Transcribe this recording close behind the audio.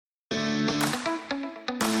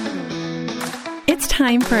It's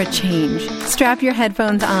time for a change. Strap your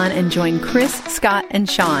headphones on and join Chris, Scott, and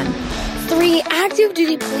Sean. 3 active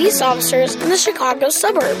duty police officers in the Chicago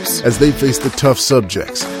suburbs. As they face the tough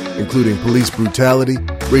subjects, including police brutality,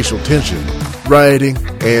 racial tension, rioting,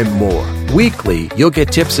 and more. Weekly, you'll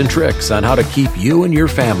get tips and tricks on how to keep you and your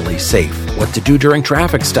family safe, what to do during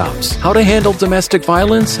traffic stops, how to handle domestic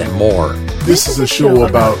violence, and more. This is a show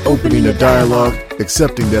about opening a dialogue,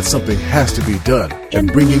 accepting that something has to be done,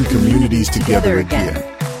 and bringing communities together again.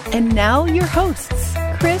 And now your hosts,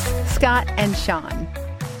 Chris, Scott, and Sean.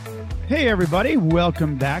 Hey everybody,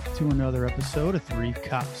 welcome back to another episode of 3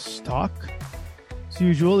 Cops Talk. As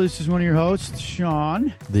usual, this is one of your hosts,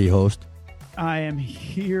 Sean. The host. I am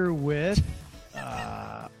here with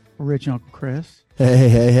Rich Uncle Chris.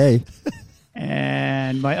 Hey.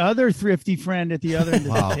 And my other thrifty friend at the other end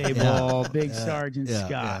of the table, Big Sergeant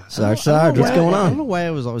Scott. Sarge, what's going on? I don't know why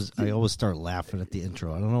I always start laughing at the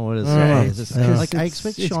intro. I don't know what it is. I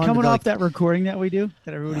expect it's Sean coming to off that recording that we do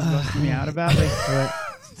that everybody's busting me out about.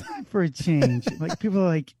 It's time for a change. Like people are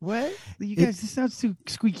like, "What? You guys? This sounds too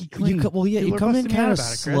squeaky clean." You come in kind of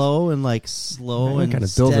slow and and kind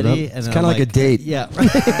of build it up. steady. It's kind of like a date. Yeah,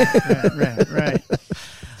 right.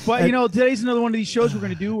 But, today's another one of these shows we're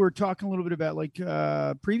going to do. We're talking a little bit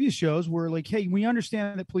about, previous shows. We're like, hey, we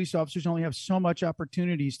understand that police officers only have so much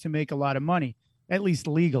opportunities to make a lot of money, at least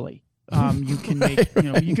legally. You can make,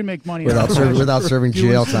 you can make money without serving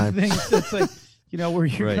jail time. That's like, where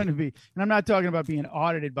you're Right. going to be. And I'm not talking about being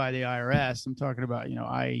audited by the IRS. I'm talking about,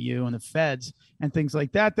 IAU and the feds and things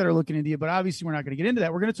like that are looking into you. But obviously, we're not going to get into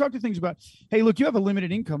that. We're going to talk to things about, hey, look, you have a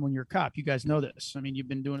limited income when you're a cop. You guys know this. I mean, you've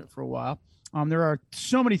been doing it for a while. There are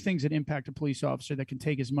so many things that impact a police officer that can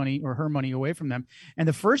take his money or her money away from them. And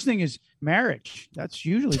the first thing is marriage. That's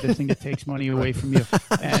usually the thing that takes money away from you.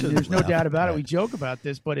 And there's no doubt about it. We joke about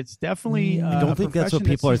this, but it's definitely I don't think that's what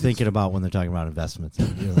people are thinking about when they're talking about investments.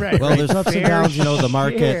 Right. There's ups and downs, the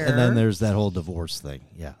market, share. and then there's that whole divorce thing.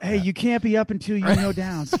 Yeah. Hey, you can't be up until you know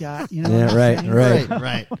down, Scott. You know Yeah, what I'm right. saying?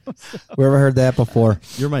 Right. We ever heard that before?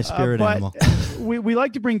 You're my spirit animal. We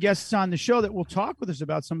like to bring guests on the show that will talk with us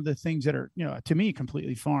about some of the things that are, to me,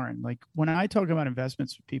 completely foreign. Like when I talk about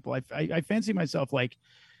investments with people, I fancy myself like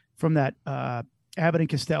from that Abbott and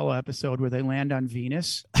Costello episode where they land on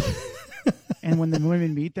Venus. And when the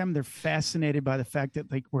women meet them, they're fascinated by the fact that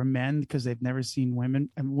we're men because they've never seen women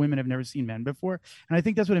and women have never seen men before. And I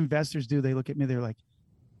think that's what investors do. They look at me, they're like,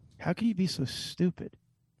 how can you be so stupid?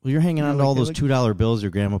 Well, you're hanging on to all those $2 bills your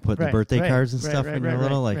grandma put in the birthday cards and stuff when you're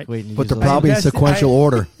little. Waiting. But they're probably in sequential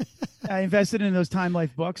order. I invested in those Time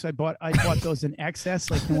Life books. I bought those in excess,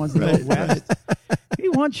 like the ones that go west. He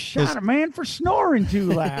once shot a man for snoring too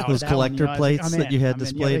loud. Those collector plates that you had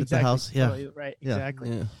displayed at the house. Yeah, totally, right. Yeah. Exactly.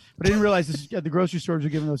 Yeah. But I didn't realize the grocery stores were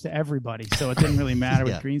giving those to everybody, so it didn't really matter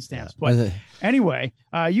with green stamps. But anyway,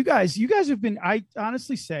 you guys have been. I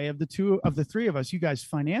honestly say of the three of us, you guys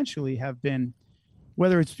financially have been.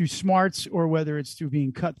 Whether it's through smarts or whether it's through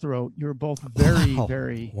being cutthroat, you're both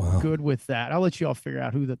very good with that. I'll let you all figure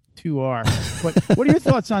out who the two are. But what are your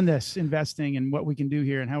thoughts on this investing and what we can do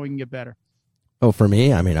here and how we can get better? Oh, for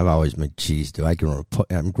me, I mean, I've always been, dude. I grew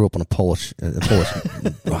up in a Polish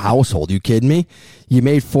household. You kidding me? You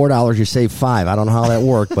made $4, you saved $5. I don't know how that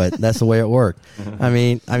worked, but that's the way it worked. I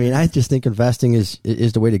mean, I just think investing is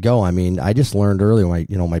the way to go. I mean, I just learned early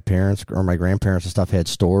when my parents or my grandparents and stuff had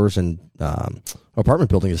stores and apartment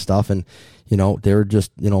buildings and stuff, and they were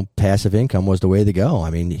just passive income was the way to go. I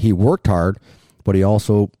mean, he worked hard, but he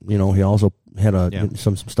also had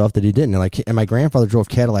some stuff that he didn't. And my grandfather drove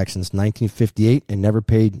Cadillac since 1958 and never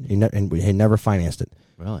paid. He never financed it.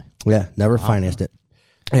 Really? Yeah, never financed it.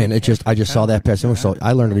 And I just saw that pass. So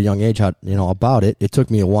I learned at a young age how about it. It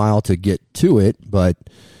took me a while to get to it, but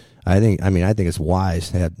I think it's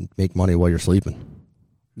wise to make money while you're sleeping.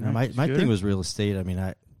 Yeah, my thing was real estate. I mean,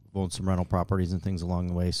 I owned some rental properties and things along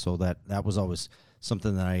the way, so that was always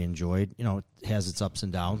something that I enjoyed. It has its ups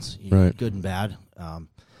and downs, good and bad.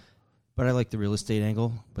 But I like the real estate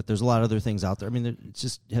angle. But there's a lot of other things out there. I mean, it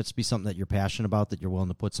just has to be something that you're passionate about, that you're willing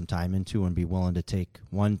to put some time into, and be willing to take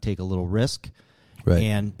a little risk,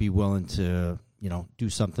 and be willing to do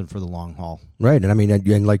something for the long haul. Right. And I mean,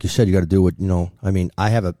 and like you said, you got to do what I mean,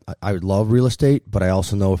 I would love real estate, but I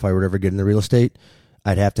also know if I were to ever get into real estate,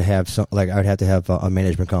 I'd have to have a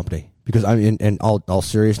management company, because in all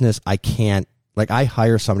seriousness, I can't. I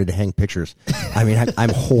hire somebody to hang pictures. I mean, I'm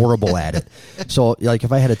horrible at it. So,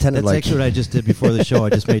 if I had a tenant, that's actually what I just did before the show. I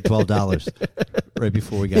just made $12. right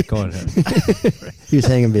before we got going. He was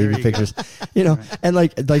hanging baby pictures, and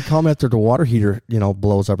like call me after the water heater,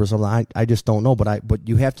 blows up or something. I just don't know, but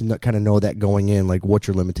you have to kind of know that going in, like what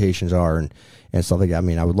your limitations are and stuff like that. I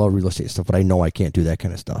mean, I would love real estate stuff, but I know I can't do that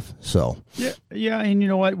kind of stuff. So yeah, and you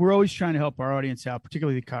know what? We're always trying to help our audience out,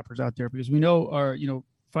 particularly the coppers out there, because we know our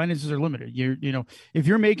finances are limited. If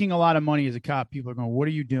you're making a lot of money as a cop, people are going, "What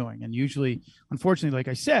are you doing?" And usually, unfortunately, like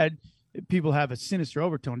I said, people have a sinister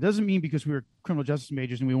overtone. It doesn't mean because we were criminal justice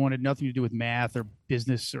majors and we wanted nothing to do with math or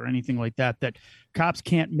business or anything like that cops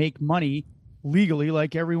can't make money legally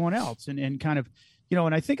like everyone else. And kind of,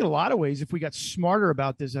 and I think in a lot of ways, if we got smarter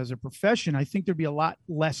about this as a profession, I think there'd be a lot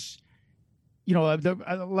less, a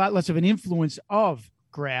lot less of an influence of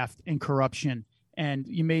graft and corruption. And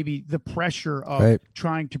maybe the pressure of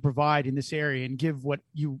trying to provide in this area and give what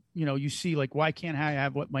you see, like, why can't I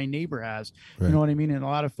have what my neighbor has? Right. You know what I mean? And a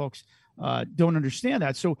lot of folks don't understand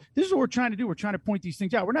that. So this is what we're trying to do. We're trying to point these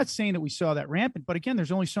things out. We're not saying that we saw that rampant, but again,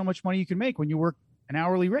 there's only so much money you can make when you work an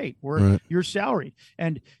hourly rate or your salary.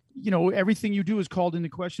 And everything you do is called into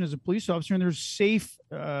question as a police officer, and there's safe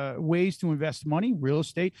ways to invest money. Real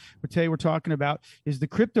estate, today we're talking about is the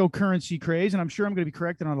cryptocurrency craze, and I'm sure I'm going to be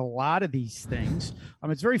corrected on a lot of these things.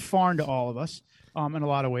 It's very foreign to all of us in a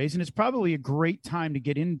lot of ways, and it's probably a great time to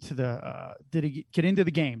get into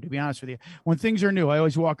the game, to be honest with you. When things are new, I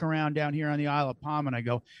always walk around down here on the Isle of Palm, and I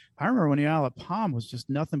go, I remember when the Isle of Palm was just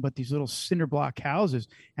nothing but these little cinder block houses,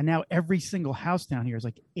 and now every single house down here is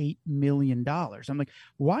like $8 million. I'm like,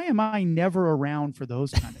 why am I never around for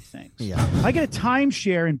those kind of things? Yeah. I get a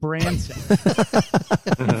timeshare in Branson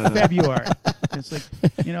in February. It's like,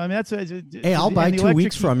 that's hey, I'll buy 2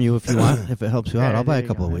 weeks from you if you want, if it helps you out. I'll buy a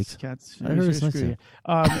couple of weeks. And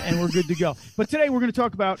we're good to go. But today we're going to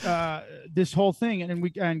talk about this whole thing,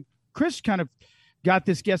 and Chris kind of got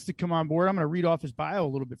this guest to come on board. I'm going to read off his bio a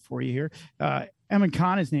little bit for you here. Emin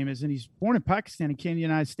Khan, his name is, and he's born in Pakistan and came to the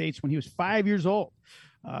United States when he was 5 years old.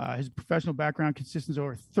 His professional background consists of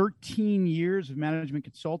over 13 years of management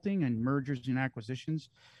consulting and mergers and acquisitions.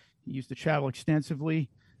 He used to travel extensively.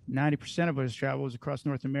 90% of his travel was across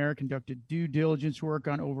North America, conducted due diligence work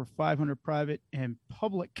on over 500 private and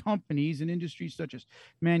public companies in industries such as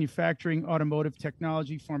manufacturing, automotive,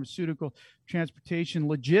 technology, pharmaceutical, transportation,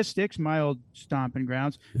 logistics, my old stomping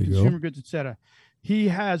grounds, consumer goods, etc. He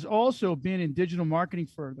has also been in digital marketing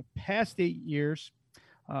for the past 8 years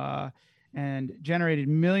and generated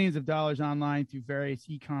millions of dollars online through various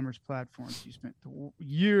e-commerce platforms. He spent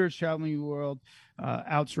years traveling the world,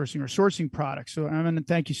 outsourcing or sourcing products. So, Emin,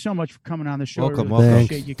 thank you so much for coming on the show. Welcome.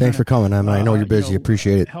 Thanks for coming, Emin. I know you're busy.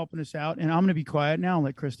 Appreciate it. Helping us out. And I'm going to be quiet now and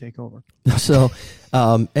let Chris take over. So,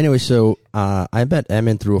 I met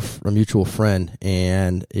Emin through a mutual friend,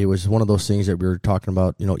 and it was one of those things that we were talking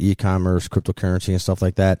about, e-commerce, cryptocurrency, and stuff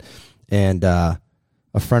like that. And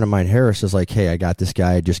a friend of mine, Harris, is like, hey, I got this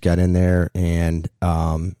guy, just got in there, and,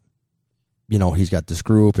 he's got this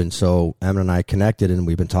group. And so Emin and I connected, and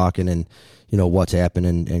we've been talking and, what's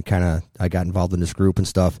happening, and kind of I got involved in this group and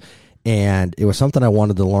stuff. And it was something I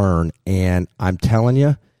wanted to learn. And I'm telling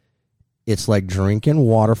you, it's like drinking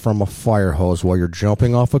water from a fire hose while you're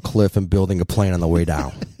jumping off a cliff and building a plane on the way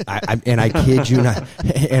down. I kid you not.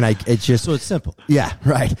 And it's just so it's simple. Yeah,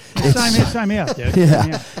 right. Sign me up, dude.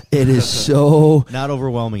 Yeah, it is so not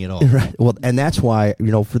overwhelming at all. Right. Well, and that's why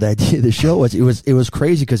for the idea of the show it was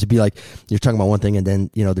crazy, because it'd be like you're talking about one thing, and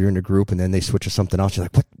then they're in a group, and then they switch to something else. You're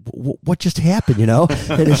like, what just happened?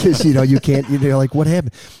 And it's just you can't. You're like, what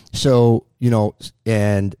happened? So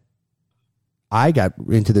and I got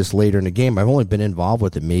into this later in the game. I've only been involved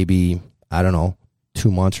with it maybe, 2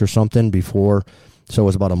 months or something before. So it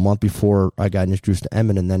was about a month before I got introduced to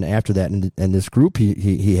Emin. And then after that, and this group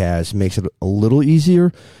he has makes it a little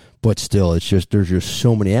easier, but still, there's just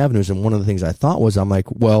so many avenues. And one of the things I thought was, I'm like,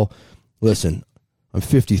 well, listen, I'm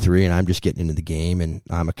 53 and I'm just getting into the game, and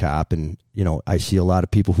I'm a cop, and, I see a lot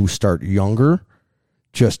of people who start younger.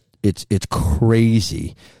 Just, it's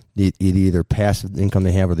crazy. Either passive income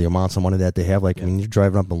they have or the amounts of money that they have. Like, you're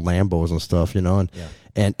driving up in Lambos and stuff,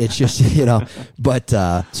 and it's just, but,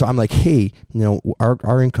 so I'm like, hey,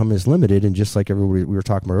 our income is limited. And just like everybody we were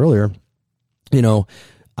talking about earlier,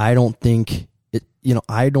 I don't think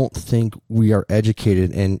we are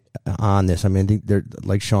educated on this. I think there,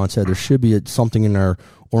 like Sean said, there should be something in our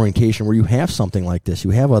orientation where you have something like this.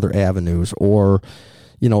 You have other avenues, or,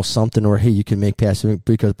 something, or hey, you can make passive,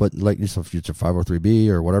 but like it's a 503B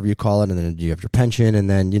or whatever you call it, and then you have your pension, and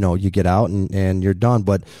then you get out and you're done.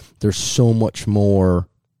 But there's so much more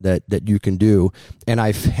that you can do, and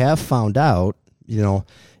I have found out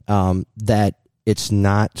that it's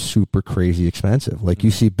not super crazy expensive. Like,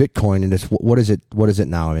 you see Bitcoin, and it's what is it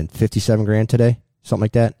now? 57 grand today. something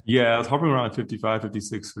like that? Yeah, it's hovering around 55,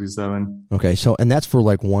 56, 57. Okay, so and that's for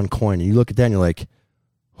like one coin. And you look at that and you're like,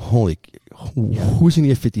 holy, who's gonna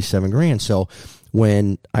get 57 grand? So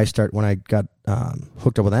when I got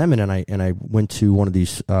hooked up with them and I went to one of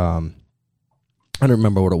these, I don't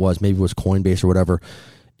remember what it was. Maybe it was Coinbase or whatever.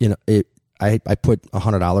 I put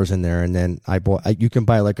 $100 in there, and then I bought. You can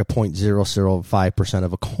buy like a 0.005%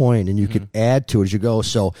 of a coin, and you can add to it as you go.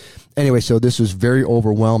 So anyway, so this was very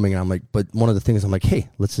overwhelming. I'm like, but one of the things I'm like, hey,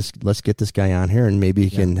 let's get this guy on here, and maybe he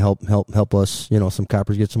can help us. Some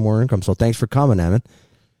coppers get some more income. So thanks for coming, Evan.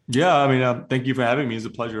 Yeah, I mean, thank you for having me. It's a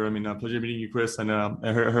pleasure. I mean, pleasure meeting you, Chris. And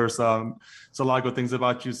I heard some a lot of good things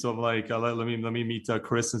about you. So I'm like, let me meet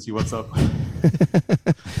Chris and see what's up.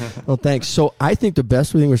 Well, thanks. So I think the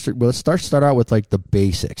best thing was let's start out with like the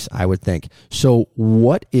basics. I would think. So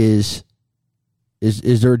what is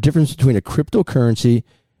there a difference between a cryptocurrency,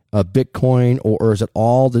 a Bitcoin, or is it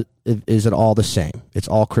all the same? It's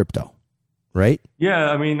all crypto, right?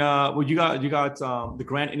 Yeah, I mean, well, you got the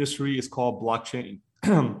grand industry is called blockchain.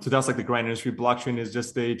 So that's like the grand industry. Blockchain is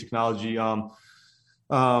just a technology. And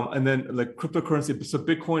then like cryptocurrency. So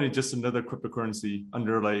Bitcoin is just another cryptocurrency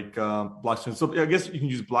under like blockchain. So I guess you can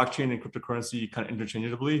use blockchain and cryptocurrency kind of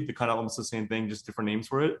interchangeably. They're kind of almost the same thing, just different names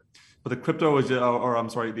for it. But the crypto is, the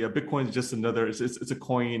Bitcoin is just another. It's a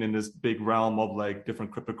coin in this big realm of like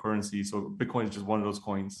different cryptocurrencies. So Bitcoin is just one of those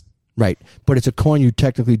coins. Right, but it's a coin you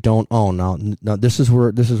technically don't own. Now this is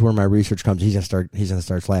where my research comes. He's gonna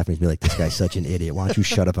start laughing. He's gonna be like, "This guy's such an idiot. Why don't you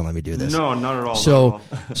shut up and let me do this?" No, not at all.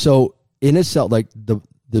 So in itself, like the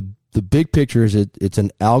big picture is it's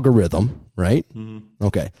an algorithm, right? Mm-hmm.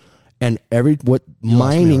 Okay, and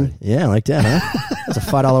mining, yeah, like that, huh? That's a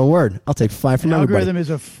 $5 word. I'll take 5 from everybody. Algorithm is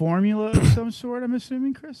a formula of some sort. I'm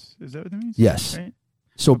assuming, Chris. Is that what that means? Yes. Right?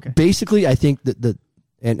 So basically, I think that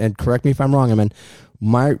and correct me if I'm wrong. I mean,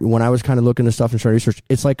 when I was kind of looking at stuff and trying to research,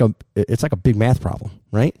 it's like a big math problem,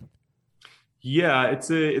 right? Yeah,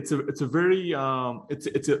 it's a very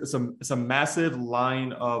it's a massive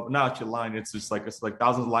line of, not actually a line. It's like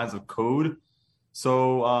thousands of lines of code.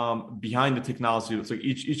 So behind the technology, so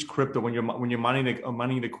each crypto, when you're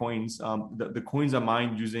mining the coins, the coins are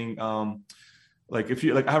mined using like if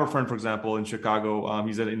you like, I have a friend, for example, in Chicago.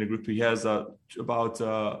 He's in a group. He has about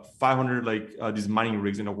 500 these mining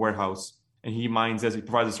rigs in a warehouse, and he mines, as he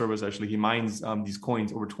provides a service. Actually, he mines these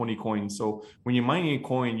coins, over 20 coins. So when you're mining a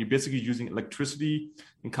coin, you're basically using electricity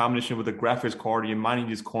in combination with a graphics card. You're mining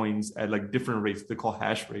these coins at like different rates. They're called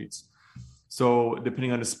hash rates. So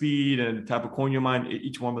depending on the speed and the type of coin you mine,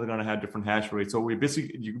 each one is going to have different hash rates. So you're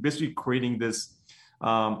basically creating this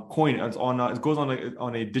coin. It goes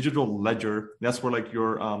on a digital ledger. That's where like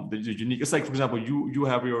your the unique. It's like, for example, you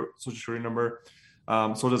have your social security number.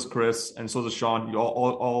 So does Chris, and so does Sean. You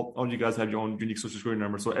all you guys have your own unique social security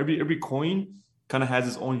number. So every coin kind of has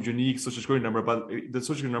its own unique social security number. But the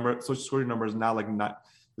social security number is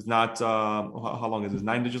not how long is it?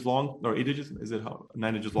 9 digits long or 8 digits? Is it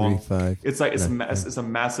 9 digits long? 3, 5. It's like it's a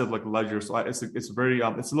massive like ledger. So it's very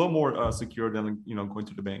it's a little more secure than going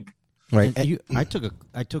to the bank. Right. I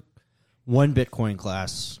took one Bitcoin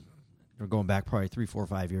class. We're going back probably 3, 4,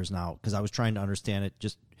 5 years now, because I was trying to understand it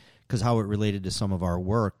just because how it related to some of our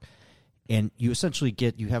work. And you essentially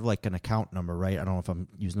you have like an account number, right? I don't know if I'm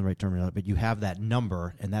using the right term or not, but you have that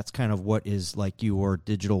number, and that's kind of what is like your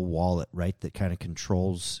digital wallet, right? That kind of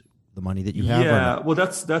controls the money that you have. Yeah, well,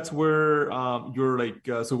 that's where you're like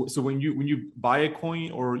so when you buy a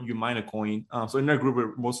coin or you mine a coin. So in our group,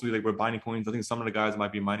 we're mostly like we're buying coins. I think some of the guys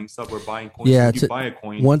might be mining stuff. We're buying coins. Yeah, so you buy a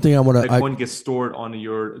coin. One thing that coin gets stored on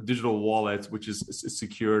your digital wallet, which is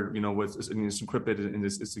secured. It's encrypted and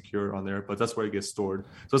it's secure on there. But that's where it gets stored.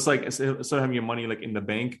 So it's like instead of having your money like in the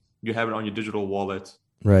bank, you have it on your digital wallet.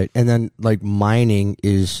 Right. And then like mining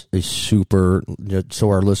is a super,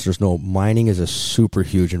 so our listeners know, mining is a super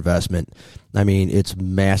huge investment. I mean, it's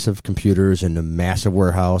massive computers and a massive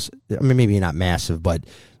warehouse. I mean, maybe not massive, but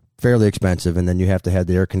fairly expensive. And then you have to have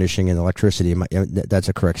the air conditioning and electricity. That's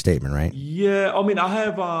a correct statement, right? Yeah. I mean, I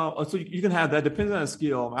have, so you can have that, depends on the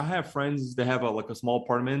scale. I have friends that have a small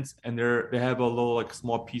apartment, and they have a little like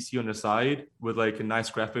small PC on the side with like a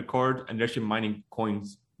nice graphic card, and they're actually mining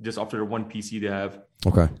coins just after the one PC they have.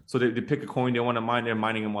 Okay. So they pick a coin they want to mine, they're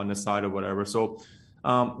mining them on the side or whatever. So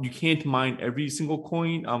you can't mine every single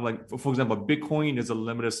coin. Like for example, Bitcoin is a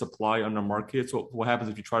limited supply on the market. So what happens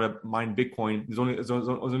if you try to mine Bitcoin? There's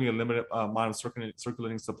only a limited amount of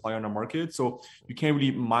circulating supply on the market. So you can't really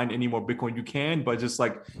mine any more Bitcoin. You can, but just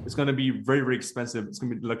like it's going to be very, very expensive. It's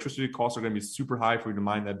going to be, electricity costs are going to be super high for you to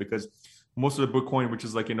mine that, because most of the Bitcoin, which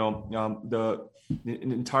is like, the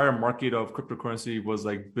entire market of cryptocurrency was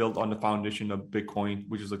like built on the foundation of Bitcoin,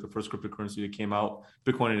 which is like the first cryptocurrency that came out.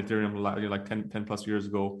 Bitcoin and Ethereum like 10 plus years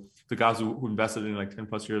ago. The guys who invested in like 10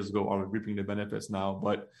 plus years ago are reaping the benefits now.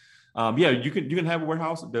 But you can have a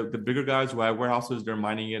warehouse. The bigger guys who have warehouses, they're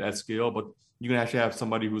mining it at scale, but you can actually have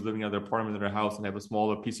somebody who's living at their apartment in their house and have a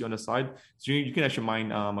smaller PC on the side. So you can actually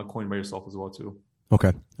mine a coin by yourself as well too.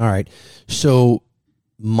 Okay. All right. So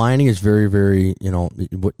mining is very, very,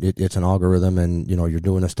 it's an algorithm, and, you're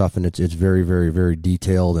doing this stuff, and it's very, very, very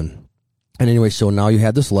detailed. And anyway, so now you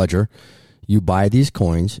have this ledger, you buy these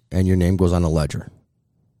coins, and your name goes on the ledger.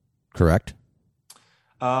 Correct?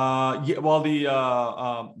 Yeah. Well, the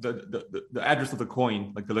address of the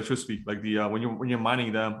coin, like the electricity, like the when you're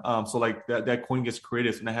mining them, so like that coin gets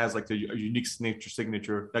created and it has like a unique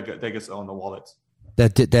signature that gets on the wallet.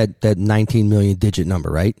 That 19 million digit number,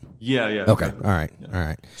 right? Yeah. Okay. All right. Yeah. All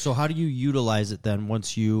right. So how do you utilize it then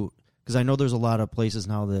once you, because I know there's a lot of places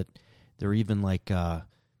now that there are even like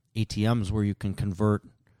ATMs where you can convert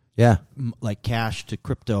like cash to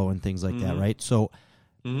crypto and things like that, right? So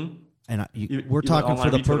and we're talking for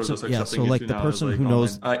the person, so like the person who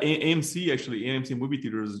knows. AMC movie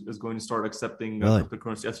theaters is going to start accepting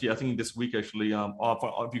cryptocurrency. Actually, I think this week actually,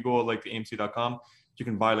 if you go like to AMC.com, you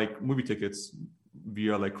can buy like movie tickets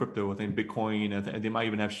via like crypto. I think Bitcoin, and they might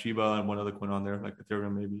even have Shiba and one other coin on there, like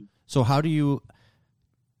Ethereum maybe. So how do you,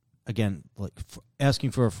 again, like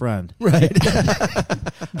asking for a friend, right?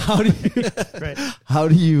 How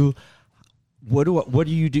do you, what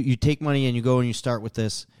do you do? You take money and you go and you start with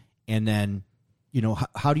this, and then,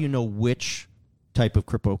 how do you know which type of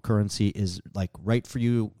cryptocurrency is like right for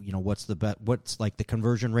you? What's what's like the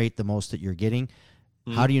conversion rate the most that you're getting?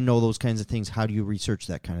 How do you know those kinds of things? How do you research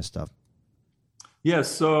that kind of stuff? Yeah,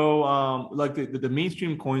 so like the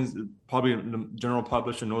mainstream coins, probably the general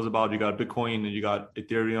population knows about. You got Bitcoin and you got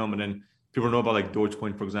Ethereum, and then people know about like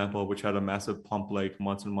Dogecoin, for example, which had a massive pump like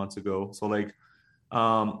months and months ago. So like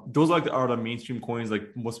those are the mainstream coins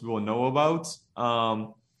like most people know about.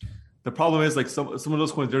 The problem is like some of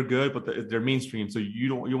those coins, they're good, but they're mainstream. So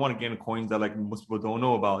you want to get in coins that like most people don't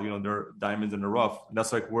know about. They're diamonds in the rough. And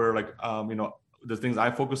that's like where like the things I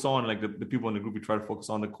focus on, like the people in the group we try to focus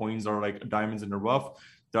on, the coins are like diamonds in the rough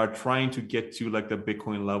that are trying to get to like the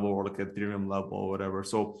Bitcoin level or like Ethereum level or whatever.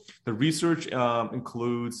 So the research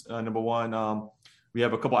includes number one, we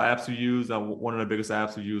have a couple of apps we use. One of the biggest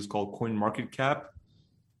apps we use called CoinMarketCap.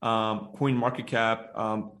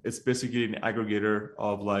 CoinMarketCap, it's basically an aggregator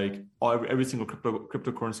of like every single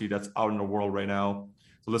cryptocurrency that's out in the world right now.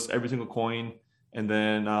 So it lists every single coin, and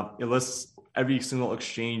then it lists every single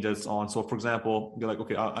exchange that's on. So for example, you're like,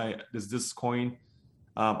 okay, there's this coin,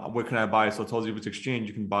 where can I buy it? So it tells you which exchange.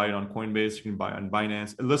 You can buy it on Coinbase, you can buy it on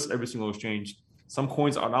Binance. It lists every single exchange. Some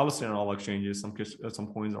coins are not listed on all exchanges. Some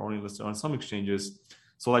coins are only listed on some exchanges.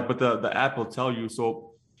 So like, but the app will tell you. So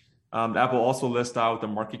the app will also list out the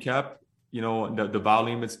market cap, the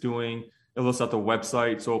volume it's doing. It lists out the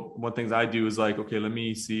website. So one things I do is like, okay, let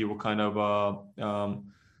me see what kind of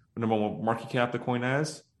number one market cap the coin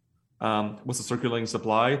has. What's the circulating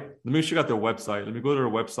supply? Let me check out their website. Let me go to their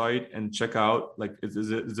website and check out, like,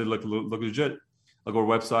 is it look legit? I'll go to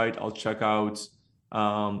their website. I'll check out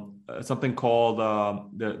something called,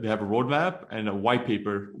 they have a roadmap and a white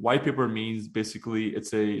paper. White paper means basically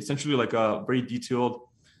it's essentially like a very detailed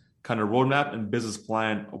kind of roadmap and business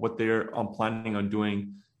plan of what they're planning on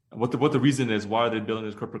doing, what the reason is, why are they building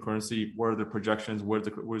this cryptocurrency, what are the projections, where's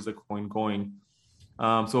the coin going.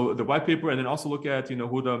 So the white paper, and then also look at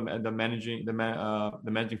who the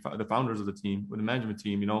founders of the team, or the management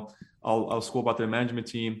team. I'll scroll about their management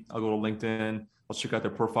team. I'll go to LinkedIn. I'll check out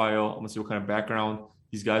their profile. I'm gonna see what kind of background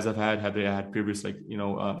these guys have had. Have they had previous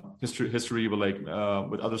history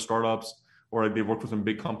with other startups, or like they worked with some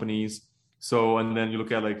big companies? So, and then you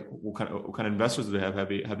look at like what kind of investors do they have? Have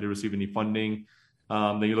they received any funding?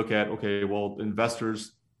 Then you look at, okay, well,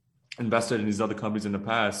 investors invested in these other companies in the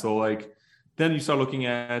past. So like, then you start looking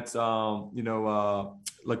at,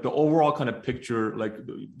 like the overall kind of picture, like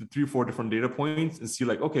the 3 or 4 different data points, and see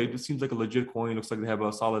like, okay, this seems like a legit coin. Looks like they have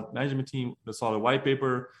a solid management team, a solid white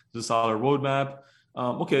paper, there's a solid roadmap.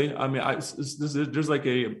 Okay, I mean, this is like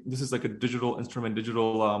a digital instrument,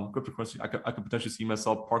 cryptocurrency. I could potentially see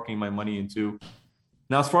myself parking my money into.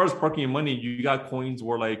 Now, as far as parking your money, you got coins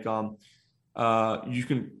where like you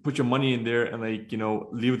can put your money in there and like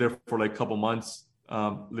leave it there for like a couple months.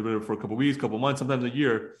 Live it for a couple of weeks, couple of months, sometimes a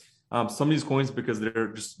year. Some of these coins, because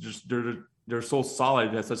they're so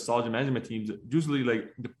solid, they have such solid management teams, usually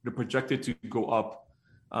like they're projected to go up,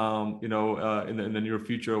 in the near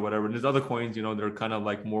future or whatever. And there's other coins, they're kind of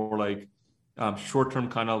like more like short-term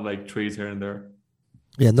kind of like trades here and there.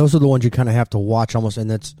 Yeah, and those are the ones you kind of have to watch almost,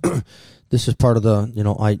 and that's this is part of the, you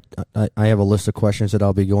know, I have a list of questions that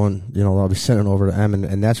I'll be going, you know, I'll be sending over to Em,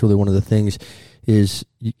 and that's really one of the things is,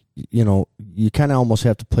 you know, you kind of almost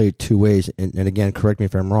have to play it two ways, and again, correct me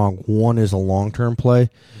if I'm wrong, one is a long-term play,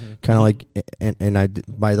 kind of like, and I,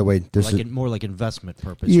 by the way, this like is more like investment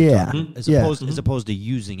purpose. Yeah. As opposed to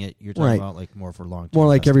using it, you're talking about like more for long-term. More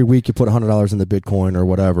like every week you put $100 in the Bitcoin or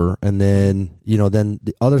whatever, and then, you know, then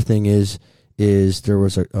the other thing is there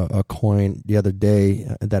was a coin the other day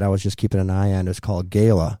that I was just keeping an eye on. It's called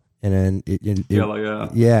Gala, and then it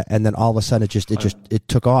and then all of a sudden it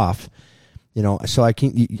took off, you know. So I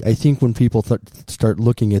think when people start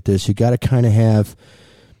looking at this, you got to kind of have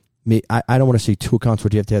me. I don't want to say two accounts,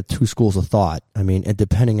 but you have to have two schools of thought. I mean, and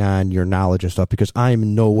depending on your knowledge and stuff, because I am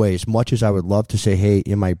in no way, as much as I would love to say, hey,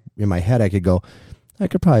 in my head I could go, I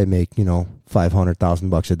could probably make, you know,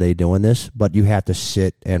 $500,000 a day doing this, but you have to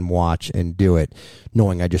sit and watch and do it,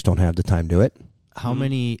 knowing I just don't have the time to do it. How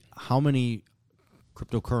many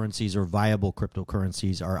cryptocurrencies or viable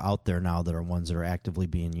cryptocurrencies are out there now that are ones that are actively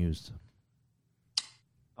being used?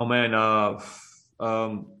 Oh man,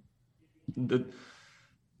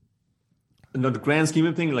 the grand scheme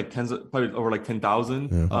of things, like probably over like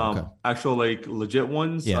 10,000. Okay. Actual like legit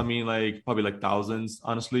ones. Yeah. I mean, like probably like thousands,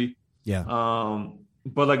 honestly. Yeah.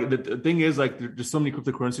 But like the thing is, like there's so many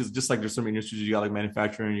cryptocurrencies. Just like there's so many industries. You got like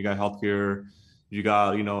manufacturing, you got healthcare, you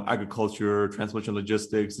got, you know, agriculture, transportation,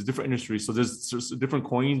 logistics. There's different industries. So there's different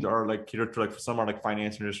coins are like catered to, like some are like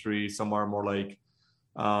finance industry, some are more like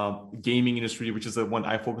gaming industry, which is the one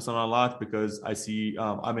I focus on a lot because I see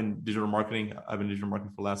I'm in digital marketing. I've been in digital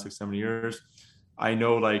marketing for the last 6-7 years. I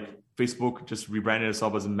know like Facebook just rebranded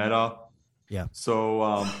itself as Meta. Yeah.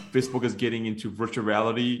 So Facebook is getting into virtual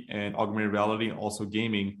reality and augmented reality and also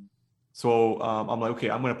gaming. So I'm like, okay,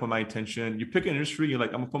 I'm going to put my attention. You pick an industry, you're like,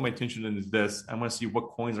 I'm going to put my attention into this. I'm going to see what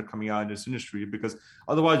coins are coming out in this industry because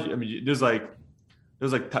otherwise, I mean, there's like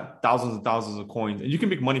thousands and thousands of coins, and you can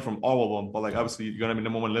make money from all of them. But like, obviously, you're going to be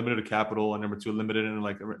number one, limited to capital, and number two, limited in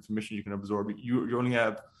like information you can absorb. You only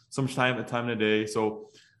have so much time in a day. So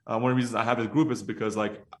one of the reasons I have this group is because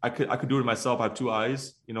like I could do it myself. I have two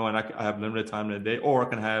eyes, you know, and I have limited time in a day, or I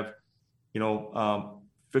can have, you know,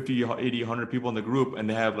 50, 80, 100 people in the group, and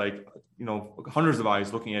they have like, you know, hundreds of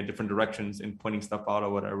eyes looking at different directions and pointing stuff out or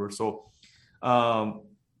whatever. So,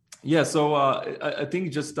 so I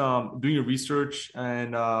think just doing your research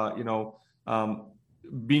and, you know,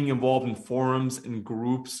 being involved in forums and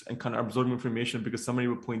groups and kind of absorbing information because somebody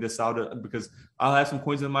would point this out because I'll have some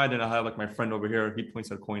coins in mind and I'll have like my friend over here, he points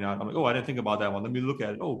that coin out. I'm like, oh, I didn't think about that one. Let me look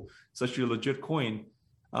at it. Oh, it's actually a legit coin.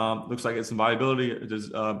 Looks like it's some viability.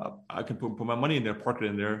 There's, I can put my money in there, park it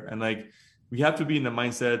in there. And like, we have to be in the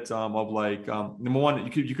mindset of like, number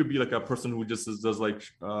one, you could be like a person who just does like,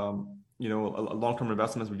 you know, a long-term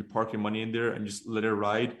investments where you park your money in there and just let it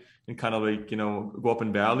ride and kind of like, you know, go up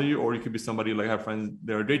in value. Or you could be somebody like, I have friends,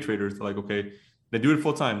 they're day traders. They're like, okay, they do it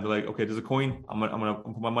full time. They're like, okay, there's a coin. I'm gonna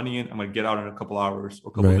put my money in. I'm gonna get out in a couple hours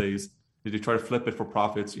or a couple of days. They try to flip it for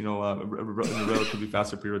profits, you know, in a relatively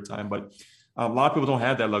faster period of time. But a lot of people don't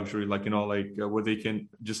have that luxury, like, you know, like where they can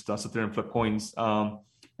just sit there and flip coins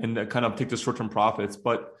and kind of take the short-term profits.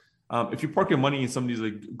 But if you park your money in some of these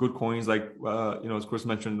like good coins, like, you know, as Chris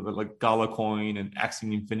mentioned, like Gala Coin and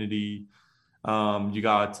Axie Infinity, you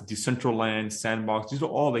got Decentraland, Sandbox. These are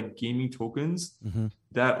all like gaming tokens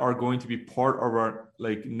that are going to be part of our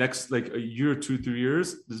like next, like a year, 2-3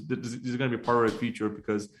 years. These are going to be part of our future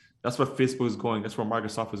because that's what Facebook is going. That's where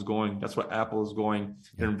Microsoft is going. That's where Apple is going.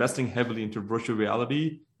 They're investing heavily into virtual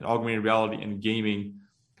reality and augmented reality and gaming.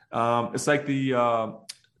 It's like the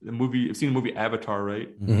movie. I've seen the movie Avatar, right?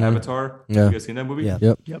 Avatar. Yeah. You guys seen that movie?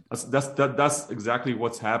 Yeah. Yep. That's exactly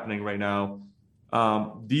what's happening right now.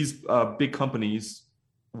 These big companies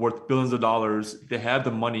worth billions of dollars, they have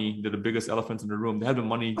the money. They're the biggest elephants in the room. They have the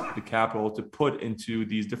money, the capital to put into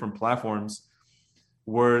these different platforms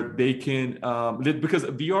where they can, because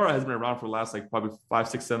VR has been around for the last like probably 5,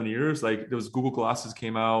 6, 7 years. Like there was Google Glasses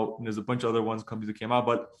came out, and there's a bunch of other companies that came out,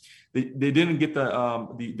 but they didn't get the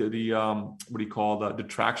what do you call the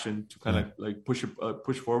traction to kind of like push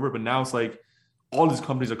forward. But now it's like all these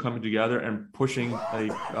companies are coming together and pushing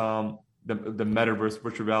like the metaverse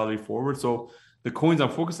virtual reality forward. So the coins I'm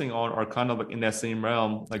focusing on are kind of like in that same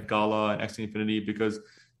realm, like Gala and Axie Infinity, because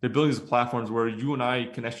they're building these platforms where you and I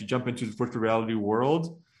can actually jump into the virtual reality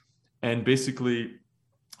world, and basically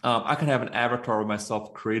I can have an avatar of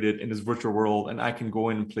myself created in this virtual world, and I can go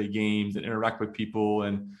in and play games and interact with people,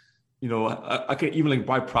 and you know, I can even like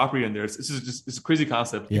buy property in there. It's a crazy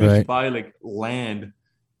concept. You can buy like land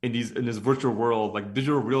in this virtual world, like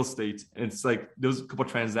digital real estate. And it's like there's a couple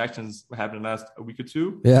of transactions happened last a week or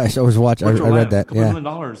two. Yeah, I was watching. I read that. $2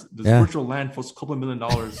 million. This virtual land for $2 million.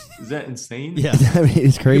 Is that insane? Yeah, I mean,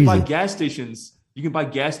 it's crazy. You can buy gas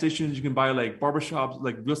stations. You can buy like barbershops,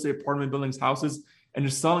 like real estate apartment buildings, houses, and they're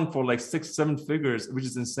selling for like 6-7 figures, which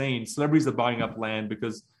is insane. Celebrities are buying up land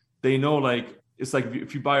because they know, like, it's like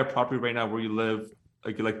if you buy a property right now where you live,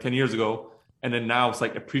 like 10 years ago, and then now it's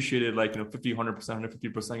like appreciated, like, 50, 100%,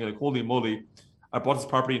 150%. You're like, holy moly, I bought this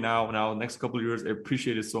property now the next couple of years, it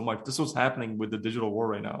appreciated so much. This is what's happening with the digital war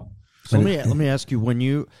right now. So let me ask you, when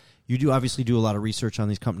you do obviously do a lot of research on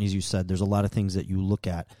these companies, you said there's a lot of things that you look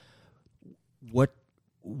at.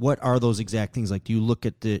 What are those exact things? Like, do you look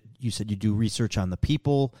at you said you do research on the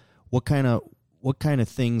people. What kind of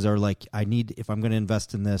things are like, if I'm going to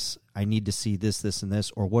invest in this, I need to see this, this, and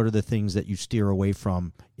this, or what are the things that you steer away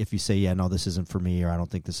from if you say, yeah, no, this isn't for me, or I don't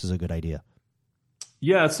think this is a good idea?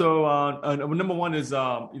 Yeah. So number one is,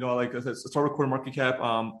 like I said, start with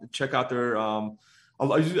CoinMarketCap. Check out their, I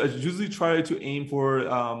usually try to aim for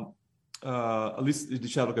at least they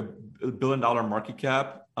should have like a $1 billion market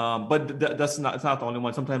cap. But it's not the only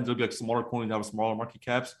one. Sometimes there'll be like smaller coins that have smaller market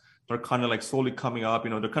caps. They're kind of like slowly coming up,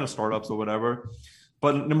 they're kind of startups or whatever.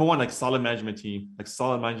 But number one, like solid management team. The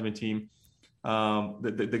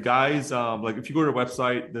guys, like if you go to their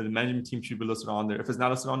website, the management team should be listed on there. If it's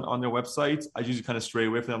not listed on their website, I usually kind of stray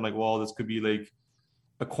away from them. Like, well, this could be like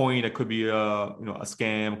a coin, it could be a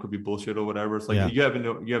scam, it could be bullshit or whatever. It's like you have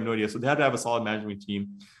no idea. So they have to have a solid management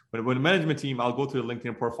team. But when the management team, I'll go to the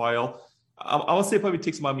LinkedIn profile. I would say it probably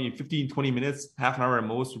takes about 15, 20 minutes, half an hour at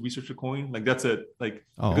most to research a coin. Like, that's it. Like,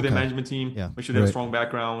 look at the management team, make sure they have a strong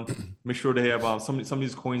background, make sure they have some of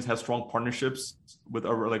these coins have strong partnerships with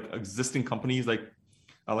like existing companies like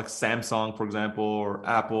Samsung, for example, or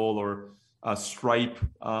Apple, or Stripe,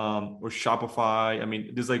 or Shopify. I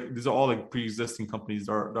mean, these are all like pre-existing companies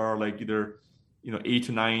that are like either 8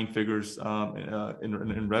 to 9 figures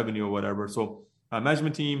in revenue or whatever. So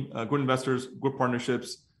management team, good investors, good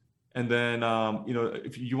partnerships. And then,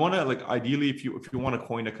 if you want to, like, ideally, if you want a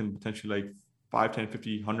coin that can potentially like 5, 10,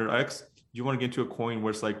 50, 100x, you want to get into a coin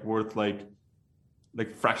where it's like worth like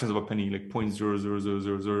fractions of a penny, like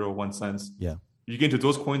 0.00001 cents. Yeah. You get into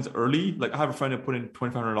those coins early. Like, I have a friend that put in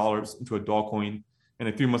 $2,500 into a dog coin, and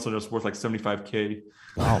in 3 months later, it's worth like $75K.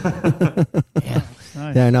 Wow. Yeah.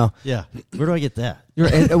 Nice. Yeah, I know. Yeah. Where do I get that?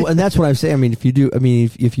 And that's what I'm saying. I mean,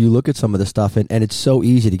 if you look at some of the stuff, and it's so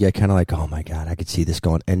easy to get kind of like, oh my God, I could see this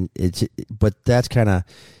going. But that's kind of,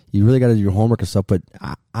 you really got to do your homework and stuff. But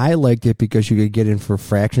I liked it because you could get in for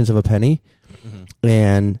fractions of a penny,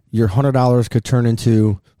 and your $100 could turn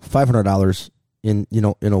into $500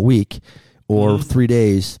 in a week or 3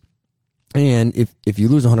 days. And if you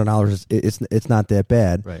lose $100, it's not that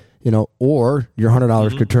bad, right? Or your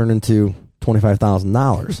 $100 could turn into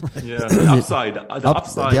 $25,000. Yeah,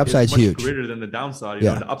 the upside is huge, greater than the downside.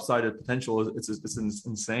 The upside of potential is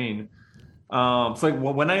insane. It's like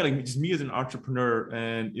when I just me as an entrepreneur,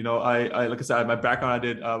 and I like I said, my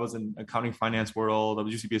background, I was in accounting finance world. I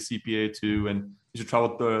used to be a CPA too, and used to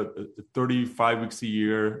travel 35 weeks a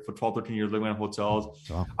year for 12, 13 years living in hotels.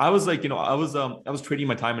 Wow. I was like, I was trading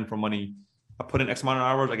my time in for money. I put in X amount of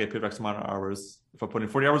hours, I get paid for X amount of hours. If I put in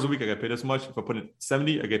 40 hours a week, I get paid as much. If I put in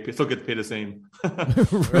 70, still get paid the same.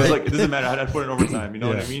 Right. Like, it doesn't matter. I'd put in overtime. You know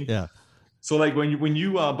what I mean? Yeah. So like when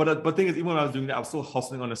you but the thing is, even when I was doing that, I was still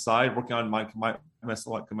hustling on the side, working on my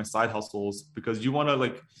side hustles, because you want to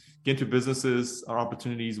like get into businesses or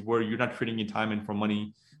opportunities where you're not trading your time in for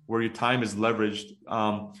money, where your time is leveraged.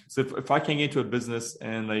 So if I can get into a business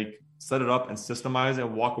and like set it up and systemize it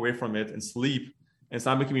and walk away from it and sleep, and it's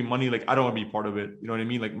not making me money, like, I don't want to be part of it. You know what I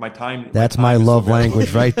mean? Like, my time. That's my love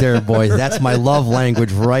language right there, boys. That's my love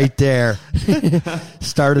language right there.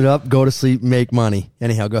 Start it up, go to sleep, make money.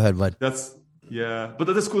 Anyhow, go ahead, bud. But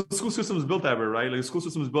the school system is built that way, right? Like, the school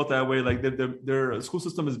system is built that way. Like, their school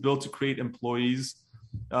system is built to create employees.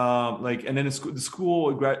 And then the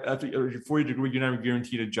school, after your 4-year degree, you're never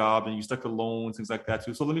guaranteed a job, and you stuck to loans, things like that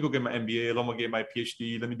too. So let me go get my MBA. Let me get my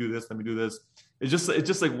PhD. Let me do this. It's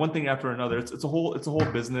just like one thing after another. It's a whole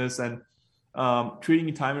business, and trading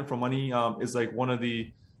your time in for money is like one of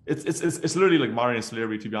the. It's literally like modern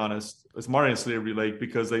slavery, to be honest. It's modern slavery, like,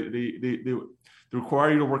 because they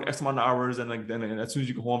require you to work X amount of hours, and like then as soon as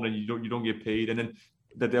you go home, then you don't get paid, and then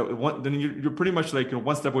then you're pretty much like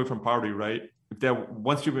one step away from poverty, right? If that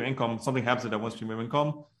one stream of income, something happens to that one stream of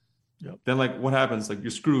income, then like what happens? Like, you're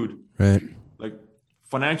screwed. Right. Like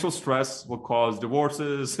financial stress will cause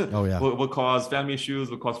divorces. Oh yeah. will cause family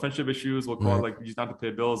issues, will cause friendship issues, will cause like you not to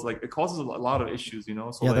pay bills. Like it causes a lot of issues, you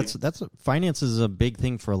know? So yeah, like, that's finance is a big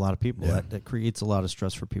thing for a lot of people. That creates a lot of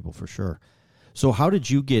stress for people for sure. So how did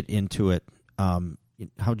you get into it?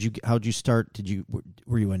 How'd you start?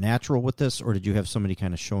 Were you a natural with this, or did you have somebody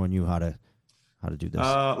kind of showing you how to do this?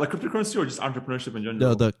 Like cryptocurrency or just entrepreneurship in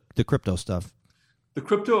general? The crypto stuff. The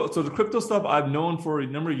crypto stuff I've known for a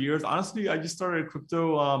number of years. Honestly, I just started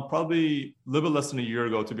crypto probably a little bit less than a year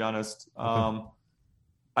ago, to be honest. Okay.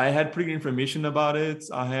 I had pretty good information about it.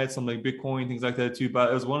 I had some like Bitcoin, things like that too. But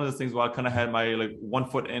it was one of those things where I kind of had my like 1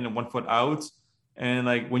 foot in and 1 foot out. And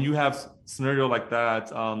like when you have scenario like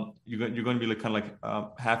that, you're going to be like kind of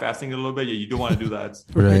like half-assing it a little bit. Yeah, you don't want to do that.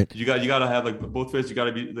 Right. You got to have like both ways. You got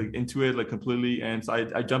to be like into it like completely. And so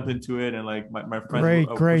I jumped into it, and like my friends.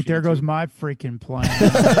 Great. There goes my freaking plan.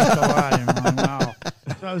 Wow.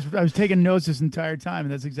 So I was taking notes this entire time,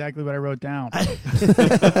 and that's exactly what I wrote down. I'm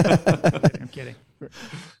kidding.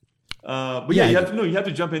 But yeah, you have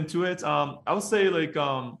to jump into it. I would say like.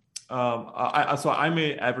 So I'm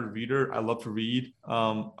an avid reader. I love to read.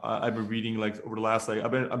 I've been reading like over the last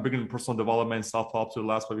I'm big in personal development, self-help for the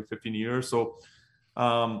last probably 15 years. So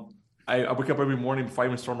I wake up every morning before I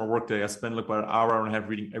even start my work day. I spend like about an hour and a half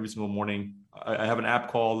reading every single morning. I have an app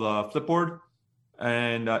called Flipboard,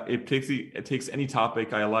 and it takes any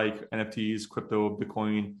topic I like: NFTs, crypto,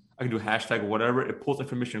 Bitcoin. I can do hashtag or whatever. It pulls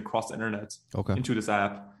information across the internet into this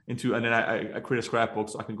app, and then I create a scrapbook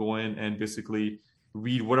so I can go in and basically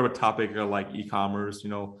read whatever topic I like, e-commerce,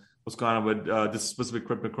 what's going on with this specific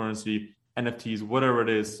cryptocurrency, NFTs, whatever it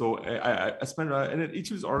is. So I spend, and then each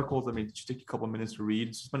of these articles, it should take a couple of minutes to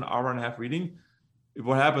read. So spend an hour and a half reading.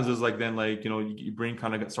 What happens is like, then like, your brain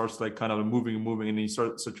kind of starts like kind of moving, and then you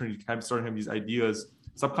start having these ideas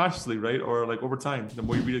subconsciously, right? Or like over time, the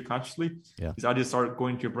more you read it consciously, these ideas start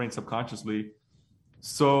going to your brain subconsciously.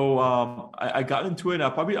 So I got into it. I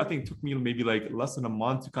think it took me maybe like less than a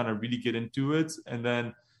month to kind of really get into it. And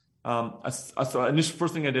then initial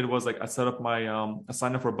first thing I did was like I set up I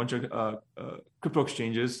signed up for a bunch of crypto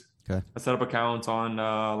exchanges. Okay. I set up accounts on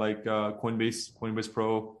Coinbase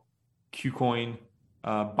Pro, KuCoin,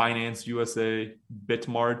 Binance USA,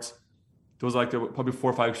 Bitmart. Those are like probably 4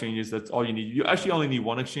 or 5 exchanges. That's all you need. You actually only need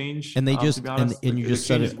one exchange. And they just to be honest. and you just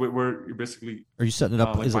set it where you're basically. Are you setting it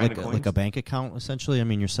up? Is it like a bank account essentially?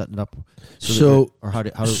 You're setting it up. Or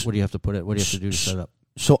what do you have to put it? What do you have to do to set it up?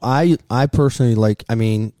 So I personally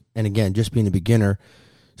and again, just being a beginner,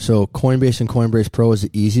 so Coinbase and Coinbase Pro is the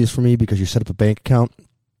easiest for me because you set up a bank account,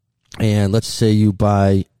 and let's say you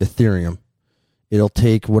buy Ethereum. It'll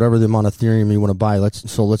take whatever the amount of Ethereum you want to buy. Let's say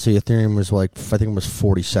Ethereum was I think it was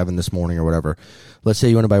 47 this morning or whatever. Let's say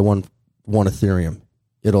you want to buy one Ethereum.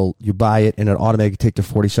 You buy it and it automatically take the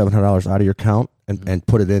 $4,700 out of your account and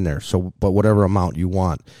put it in there. So, but whatever amount you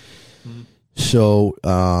want. Mm-hmm. So,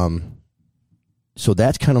 so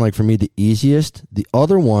that's kind of like for me the easiest. The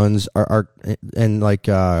other ones are and like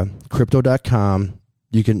crypto.com,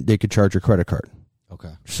 they could charge your credit card.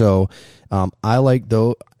 Okay. So, I like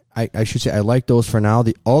those. I should say I like those for now.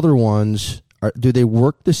 The other ones do they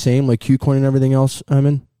work the same like KuCoin and everything else,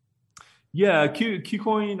 Iman? Yeah,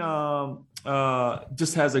 KuCoin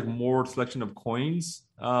just has like more selection of coins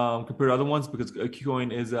compared to other ones because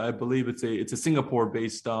KuCoin is I believe it's a Singapore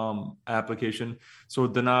based application, so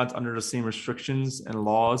they're not under the same restrictions and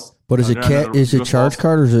laws. But is it charge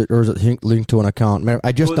card or is it linked to an account?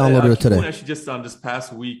 I just downloaded it today. KuCoin actually just this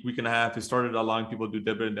past week and a half, it started allowing people to do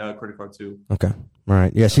debit and credit card too. Okay, all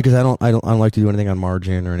right, yeah. See, because I don't like to do anything on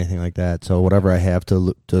margin or anything like that. So whatever I have to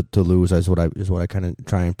lose is what I kind of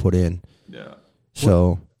try and put in. Yeah.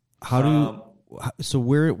 So how do you? So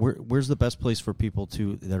where's the best place for people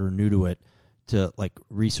that are new to it to like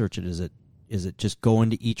research it? Is it just go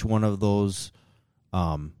into each one of those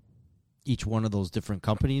different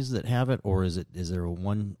companies that have it, or is there a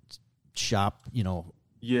one shop?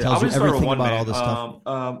 Yeah, tells I you everything about all this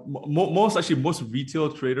stuff. Most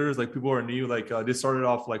retail traders, like people who are new, like they started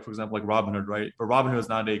off like, for example, like Robinhood, right? But Robinhood is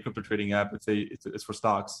not a crypto trading app. It's for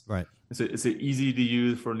stocks. Right. It's an easy to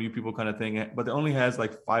use for new people kind of thing. But it only has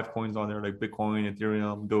like 5 coins on there, like Bitcoin,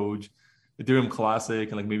 Ethereum, Doge, Ethereum Classic,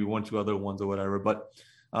 and like maybe 1-2 other ones or whatever. But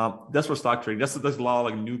that's for stock trading. There's a lot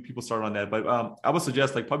of like new people start on that. But I would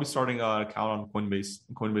suggest like probably starting an account on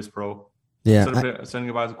Coinbase Pro. Yeah.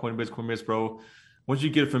 Sending about Coinbase Pro. Once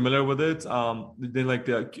you get familiar with it, then like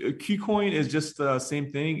the KuCoin is just the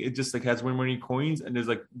same thing. It just like has way more coins, and there's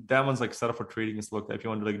like that one's like set up for trading and stuff like that if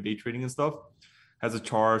you want to do like day trading and stuff. has the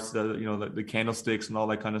charts, the candlesticks and all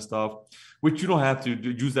that kind of stuff, which you don't have to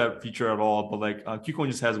use that feature at all. But like KuCoin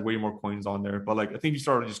just has way more coins on there. But like I think you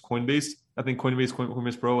start with just Coinbase. I think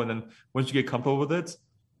Coinbase Pro, and then once you get comfortable with it,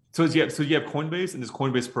 so you have Coinbase and there's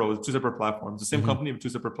Coinbase Pro. It's two separate platforms. The same company with two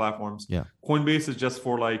separate platforms. Yeah. Coinbase is just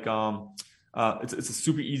for like it's a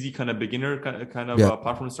super easy kind of beginner kind of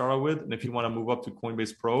platform to start out with. And if you want to move up to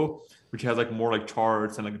Coinbase Pro, which has like more like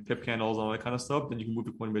charts and like pip candles and all that kind of stuff, then you can move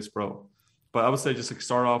to Coinbase Pro. But I would say just like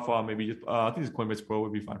start off maybe just, I think Coinbase Pro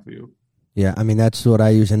would be fine for you. Yeah, I mean that's what I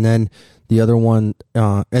use, and then the other one,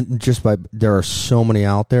 and just there are so many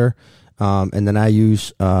out there, and then I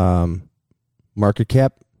use Market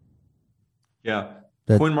Cap. Yeah.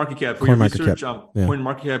 CoinMarketCap for your research.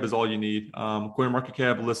 CoinMarketCap is all you need.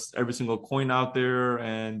 CoinMarketCap lists every single coin out there,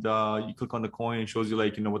 and you click on the coin, it shows you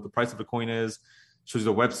like what the price of the coin is, shows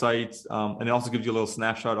you the website, and it also gives you a little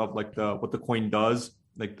snapshot of like what the coin does,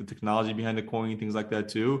 like the technology behind the coin, things like that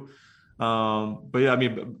too. But yeah, I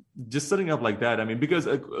mean, just setting up like that. I mean, because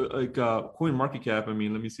CoinMarketCap. I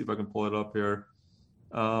mean, let me see if I can pull it up here.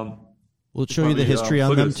 Will it show you the history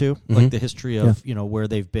on them too, like the history of where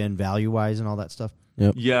they've been value wise and all that stuff?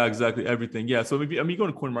 Yep. Yeah, exactly. Everything. Yeah. So maybe you go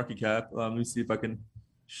to CoinMarketCap. Let me see if I can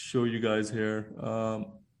show you guys here. So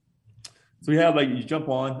we have you jump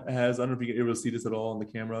on. It has, I don't know if you're able to see this at all on the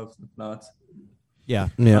camera. If not. Yeah.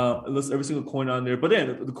 It lists every single coin on there. But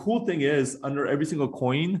then the cool thing is under every single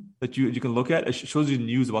coin that you can look at, it shows you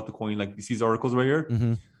news about the coin. Like these articles right here.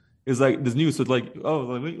 Mm-hmm. It's like there's news. So it's like,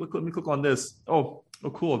 let me click on this. Oh,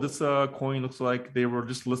 cool. This coin looks like they were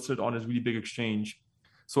just listed on this really big exchange.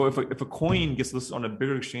 So if a coin gets listed on a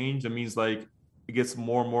bigger exchange, that means like it gets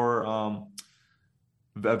more and more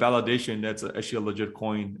validation that's actually a legit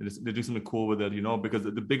coin. They do something cool with it, because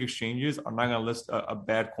the big exchanges are not going to list a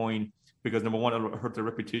bad coin because number one, it'll hurt their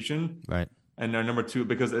reputation. Right. And then number two,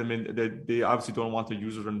 because I mean, they obviously don't want their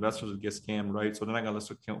users or investors to get scammed, right? So they're not going to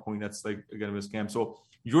list a coin that's like, again, a scam. So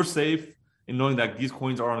you're safe in knowing that these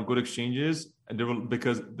coins are on good exchanges, and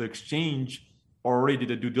because the exchange already did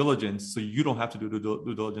the due diligence, so you don't have to do the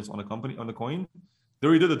due diligence on the coin. They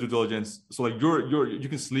already did the due diligence, so like you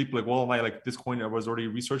can sleep like well night. Like this coin was already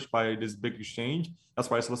researched by this big exchange. That's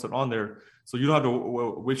why it's listed on there. So you don't have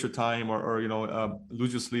to waste your time or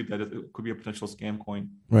lose your sleep that it could be a potential scam coin.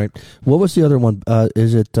 Right. What was the other one?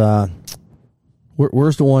 Is it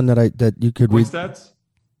where's the one that you could read?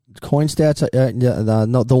 CoinStats.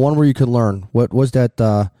 No, the one where you could learn. What was that?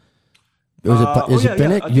 Is it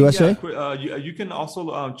Binance USA? Yeah. You can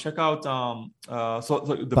also check out the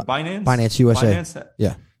Binance. Binance USA.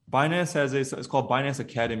 Binance has it's called Binance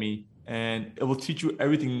Academy, and it will teach you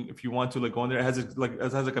everything if you want to go in there. It has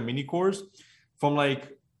a mini course from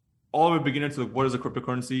like all the way beginner to like what is a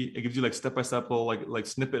cryptocurrency. It gives you like step by step like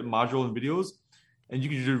snippet module and videos, and you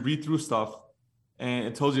can just read through stuff. And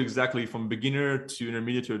it tells you exactly from beginner to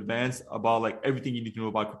intermediate to advanced about like everything you need to know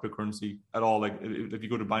about cryptocurrency at all. Like if you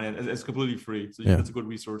go to Binance, it's completely free. So that's a good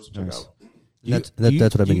resource to check out. That's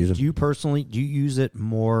what I've been using. Do you use it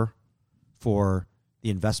more for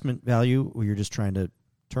the investment value, or you're just trying to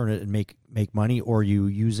turn it and make money, or are you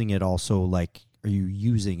using it also are you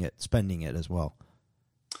using it, spending it as well?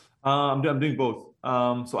 I'm doing both.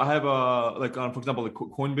 So I have for example, like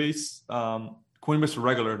Coinbase. Coinbase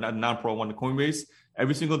regular, not non-pro one. The Coinbase,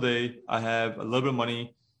 every single day, I have a little bit of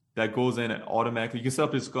money that goes in and automatically. You can set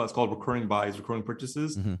up this, it's called recurring buys, recurring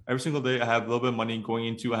purchases. Mm-hmm. Every single day, I have a little bit of money going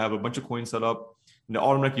into. I have a bunch of coins set up, and they're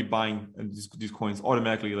automatically buying these coins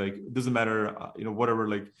automatically. Like it doesn't matter, whatever.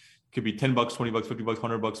 Like it could be $10, $20, $50,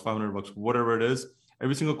 $100, $500, whatever it is.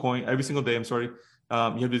 Every single day. I'm sorry.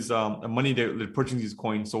 You have this money they're purchasing these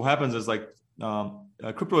coins. So what happens is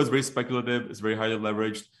crypto is very speculative. It's very highly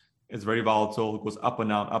leveraged. It's very volatile. It goes up and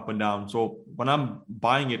down, up and down. So when I'm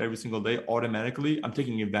buying it every single day, automatically, I'm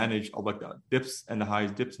taking advantage of like the dips and the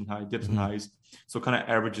highs, dips and highs, dips and highs. So it kind of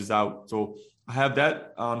averages out. So I have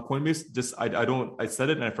that on Coinbase. Just I set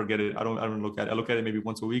it and I forget it. I don't look at it. I look at it maybe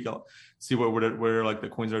once a week. I'll see where like the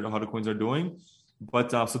coins are, how the coins are doing.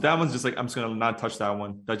 But so that one's just like I'm just gonna not touch that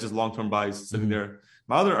one. That's just long-term buys sitting there.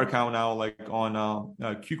 My other account now, like on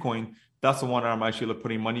KuCoin. That's the one I'm actually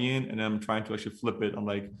putting money in, and I'm trying to actually flip it. I'm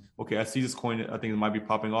like, okay, I see this coin. I think it might be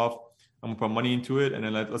popping off. I'm gonna put money into it, and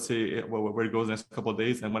then let's say where it goes in the next couple of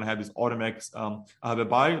days. And I'm gonna have these automatics. I have it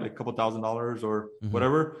buy like a couple $1,000s or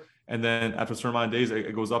whatever, and then after a certain amount of days,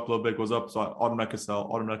 it goes up a little bit, goes up. So I automatically sell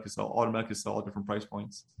at different price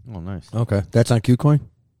points. Oh, nice. Okay, that's on KuCoin.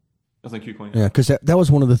 That's on KuCoin. Yeah, because that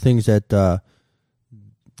was one of the things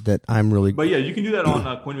that I'm really. But yeah, you can do that on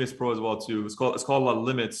Coinbase Pro as well too. It's called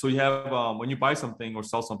limits. So you have when you buy something or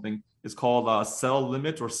sell something, it's called sell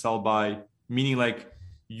limit or sell buy. Meaning like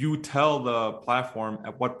you tell the platform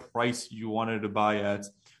at what price you wanted to buy at.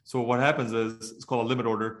 So what happens is it's called a limit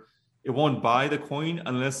order. It won't buy the coin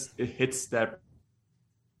unless it hits that.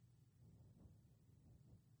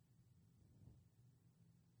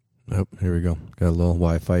 Oh, here we go. Got a little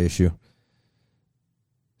Wi-Fi issue.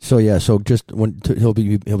 So yeah, so just he'll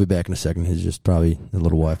be back in a second. He's just probably a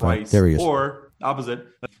little Wi-Fi. Price. There he is. Or opposite.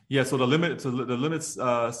 Yeah. So the limits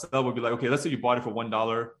sell would be like, okay, let's say you bought it for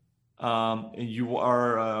 $1, and you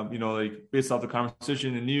are like based off the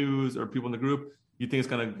conversation and news or people in the group, you think it's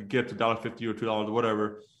gonna get to $1.50 or $2 or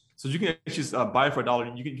whatever. So you can actually buy it for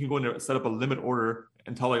 $1. You can go in there, set up a limit order,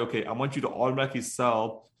 and tell like, okay, I want you to automatically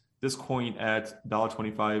sell this coin at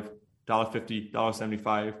 $1.25, $1.50,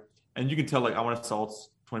 $1.75, and you can tell like I want to sell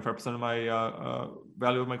 25% of my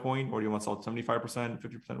value of my coin, or do you want to sell 75%,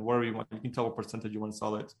 50%, whatever you want. You can tell what percentage you want to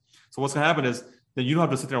sell it. So what's gonna happen is then you don't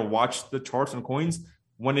have to sit there and watch the charts and coins.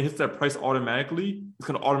 When it hits that price automatically, it's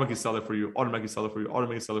gonna automatically sell it for you, automatically sell it for you,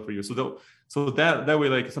 automatically sell it for you. So that way,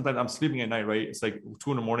 like sometimes I'm sleeping at night, right? It's like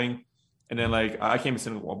 2 a.m, and then like I can't be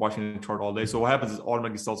sitting watching the chart all day. So what happens is it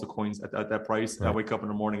automatically sells the coins at that price. Right. And I wake up in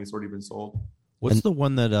the morning, it's already been sold. What's the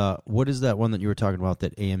one that what is that one that you were talking about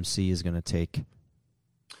that AMC is gonna take?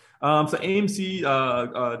 So AMC,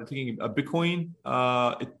 they're taking a Bitcoin,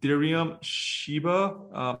 Ethereum, Shiba.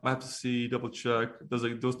 I have to double check. There's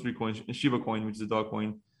like those 3 coins. Shiba coin, which is a dog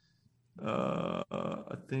coin.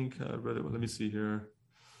 I think I read it. Let me see here.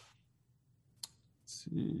 Let's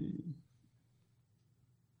see.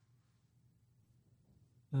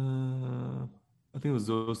 I think it was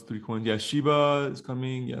those 3 coins. Yeah, Shiba is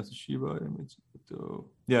coming. Yeah, so Shiba.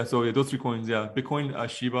 Yeah, so yeah, those 3 coins. Yeah, Bitcoin,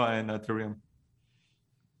 Shiba, and Ethereum.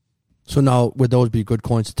 So now, would those be good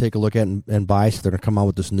coins to take a look at and buy? So they're going to come out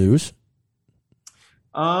with this news?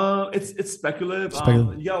 It's speculative.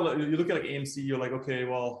 You look at like AMC, you're like, okay,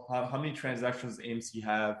 well, how many transactions does AMC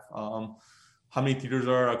have? How many theaters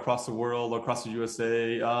are across the world, across the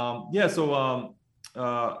USA?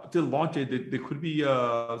 If they launch it, there could be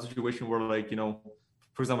a situation where, like,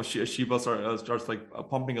 for example, Shiba starts like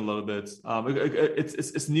pumping a little bit.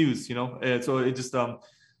 It's news, so it just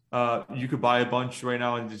you could buy a bunch right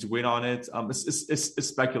now and just wait on it. It's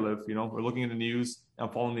speculative, We're looking at the news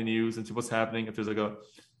and following the news and see what's happening. If there's like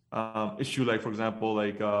a issue, like for example,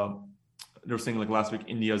 like they were saying like last week,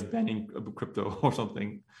 India's banning crypto or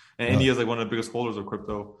something, and India is like one of the biggest holders of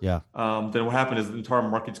crypto. Yeah. Then what happened is the entire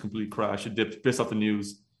market's completely crashed. It dipped based off the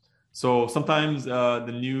news. So sometimes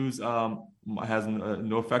the news has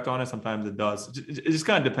no effect on it. Sometimes it does. It just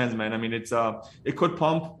kind of depends, man. I mean, it could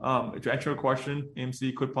pump. To answer your question,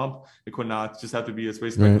 AMC could pump. It could not. Just have to be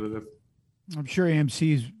very speculative. I'm sure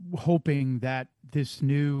AMC is hoping that this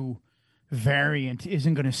new variant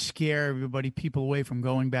isn't going to scare people away from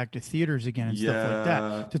going back to theaters again and stuff like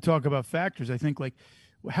that. To talk about factors, I think like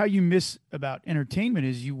how you miss about entertainment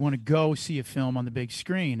is you want to go see a film on the big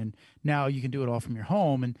screen, and now you can do it all from your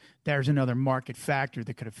home, and there's another market factor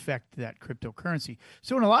that could affect that cryptocurrency.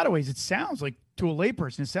 So in a lot of ways, it sounds like, to a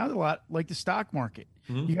layperson, it sounds a lot like the stock market.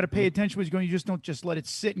 Mm-hmm. You got to pay attention to what's going on. You just don't just let it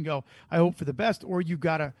sit and go, I hope for the best, or you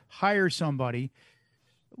got to hire somebody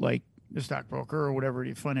like the stockbroker or whatever,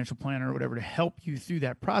 your financial planner or whatever, to help you through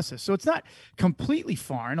that process. So it's not completely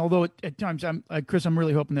foreign, although at times, Chris, I'm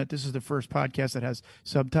really hoping that this is the first podcast that has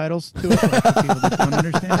subtitles to it for people that don't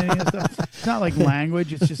understand any of the stuff. It's not like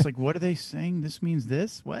language. It's just like, what are they saying? This means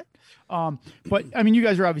this? What? But I mean, you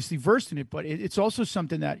guys are obviously versed in it, but it's also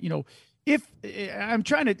something that, if I'm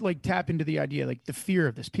trying to like tap into the idea, like the fear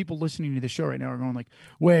of this, people listening to the show right now are going like,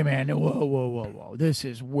 wait, man, whoa. This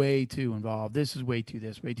is way too involved. This is way too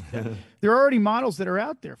this, way too that. There are already models that are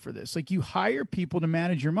out there for this. Like, you hire people to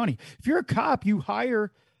manage your money. If you're a cop, you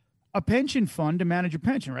hire a pension fund to manage your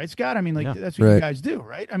pension, right, Scott? I mean, like, that's what you guys do,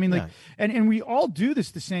 right? I mean, like, and we all do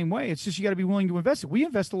this the same way. It's just you got to be willing to invest it. We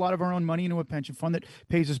invest a lot of our own money into a pension fund that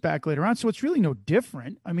pays us back later on. So it's really no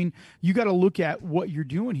different. I mean, you got to look at what you're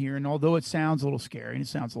doing here. And although it sounds a little scary and it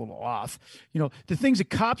sounds a little off, the things that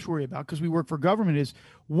cops worry about, because we work for government, is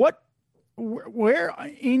where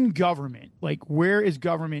in government, like, where is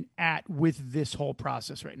government at with this whole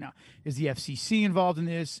process right now? Is the FCC involved in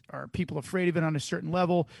this? Are people afraid of it on a certain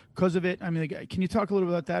level because of it? I mean, like, can you talk a little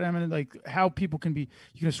bit about that? I mean, like, how people can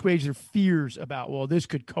assuage their fears about, well, this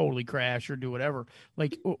could totally crash or do whatever.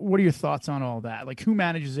 Like, what are your thoughts on all that? Like, who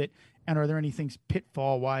manages it? And are there any things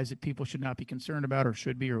pitfall-wise that people should not be concerned about or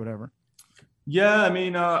should be or whatever? Yeah, I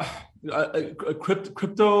mean,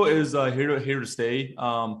 crypto is here to stay.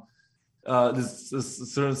 There's a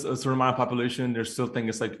certain amount of population, they still think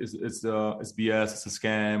it's BS, it's a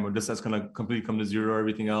scam, or that's going to completely come to zero,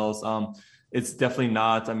 everything else. It's definitely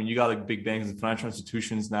not. I mean, you got like big banks and financial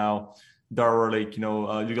institutions now there are like, you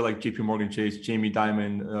got like JP Morgan Chase, Jamie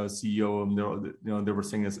Dimon, CEO, and they were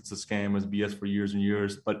saying it's a scam, it's BS for years and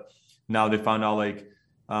years. But now they found out like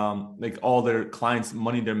all their clients'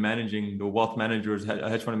 money they're managing, the wealth managers,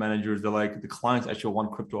 hedge fund managers, they're like the clients actually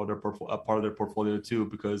want crypto a part of their portfolio too,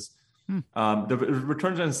 because the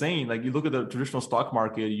returns are insane. Like you look at the traditional stock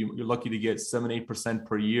market, you're lucky to get 7-8%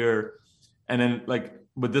 per year, and then like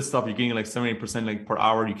with this stuff, you're getting like 7-8% like per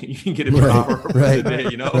hour. You can get it per hour per day,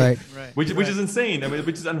 which is insane. I mean,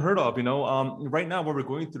 which is unheard of. Right now what we're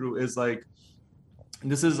going through is like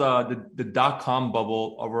this is the .com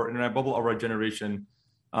bubble of our internet bubble of our generation.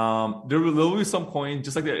 There will be some point,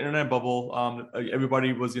 just like the internet bubble.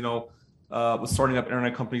 Everybody was, was starting up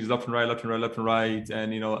internet companies left and right,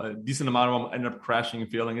 and a decent amount of them ended up crashing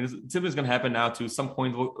and failing. And it's typically going to happen now too. Some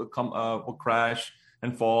coins will crash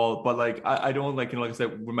and fall, but like I don't like I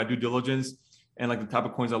said, with my due diligence and like the type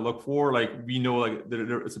of coins I look for, like we know like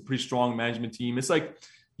it's a pretty strong management team. It's like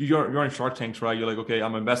you're on Shark Tanks, right? You're like, okay,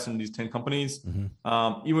 I'm investing in these 10 companies.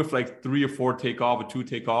 Mm-hmm. Even if like 3 or 4 take off or 2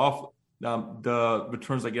 take off, the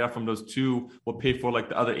returns I get from those 2 will pay for like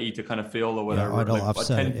the other 8 to kind of fail or whatever. Yeah, like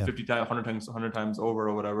offset, 10, 50 times, 100 times over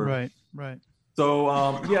or whatever. Right. So,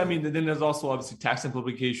 I mean, then there's also obviously tax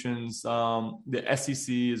implications. The SEC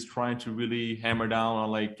is trying to really hammer down on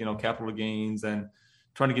like, capital gains and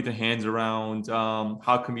trying to get their hands around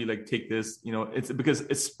how can we like take this, it's because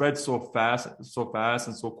it spreads so fast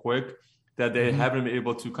and so quick that they haven't been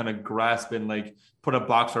able to kind of grasp and like put a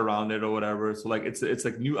box around it or whatever. So like it's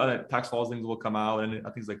like new tax laws things will come out, and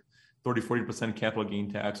I think it's like 30-40% capital gain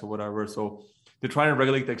tax or whatever. So they're trying to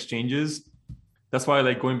regulate the exchanges. That's why,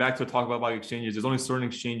 like, going back to talk about exchanges, there's only certain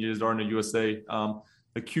exchanges that are in the USA.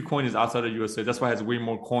 The KuCoin is outside of the USA. That's why it has way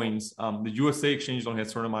more coins. The USA exchanges only have a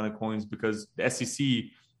certain amount of coins because the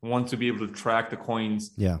SEC wants to be able to track the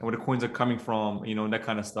coins and where the coins are coming from, and that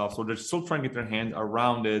kind of stuff. So they're still trying to get their hands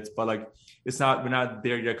around it, but like we're not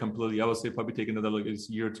there yet completely. I would say probably take another like a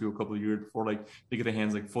year or two, a couple of years before like they get their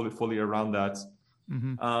hands like fully around that.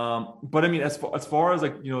 Mm-hmm. But I mean, as far as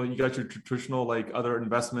like, you got your traditional like other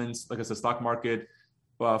investments, like I said, stock market,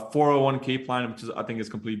 401k plan, which is I think is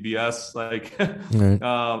complete BS. Like, right.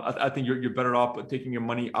 I think you're better off taking your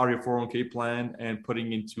money out of your 401k plan and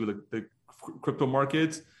putting into like the crypto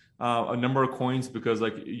markets, a number of coins, because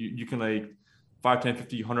like you can like 5, 10,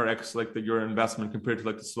 50, 100x like your investment compared to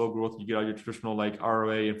like the slow growth you get out of your traditional like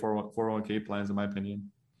ROA and 401k plans, in my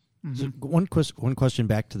opinion. Mm-hmm. So one question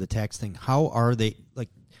back to the tax thing. How are they, like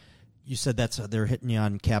you said, they're hitting you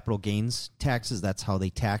on capital gains taxes. That's how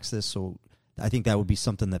they tax this. So I think that would be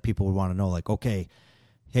something that people would want to know. Like, okay,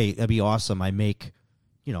 hey, that'd be awesome. I make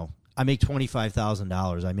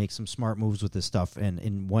 $25,000. I make some smart moves with this stuff, and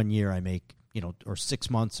in 1 year I make, or 6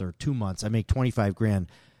 months or 2 months, I make $25,000.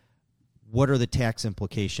 What are the tax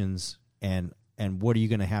implications, and what are you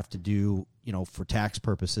going to have to do, for tax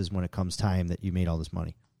purposes when it comes time that you made all this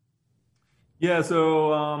money? Yeah,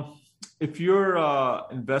 so if you're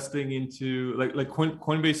investing into like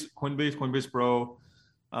Coinbase Pro,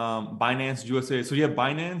 Binance USA. So you have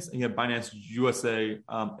Binance and you have Binance USA,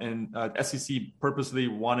 and SEC purposely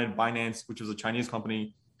wanted Binance, which was a Chinese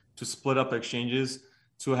company, to split up the exchanges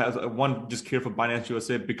to have one just care for Binance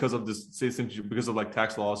USA because of this, because of like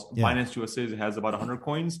tax laws. Yeah. Binance USA has about 100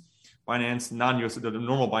 coins. Binance non-USA, the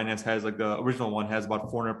normal Binance has like the original one has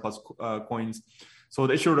about 400 plus coins. So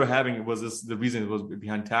the issue they're having was this, the reason it was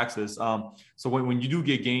behind taxes. So when you do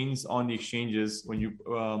get gains on the exchanges, when you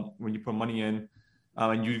put money in,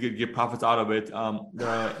 and you get profits out of it,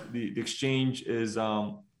 the exchange is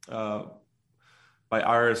by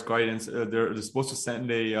IRS guidance, they're supposed to send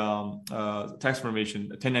a tax information,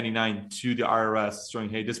 a 1099, to the IRS showing,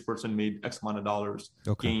 hey, this person made X amount of dollars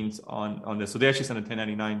gains on this. So they actually send a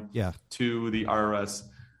 1099 to the IRS.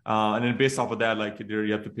 And then based off of that, like there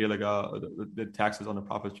you have to pay like the taxes on the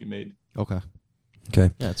profits you made. Okay.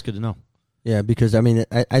 Yeah, it's good to know. Yeah, because I mean,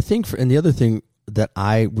 I think, and the other thing that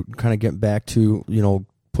I would kind of get back to,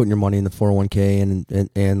 putting your money in the 401k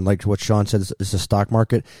and like what Sean said, is the stock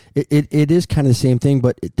market. It is kind of the same thing,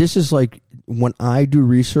 but this is like, when I do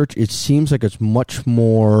research, it seems like it's much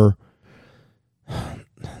more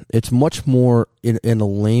in a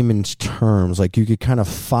layman's terms. Like you could kind of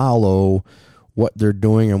follow what they're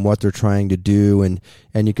doing and what they're trying to do, and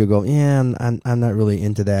you could go, yeah, I'm not really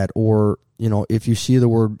into that. Or, if you see the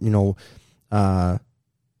word,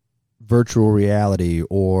 virtual reality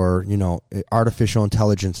or, artificial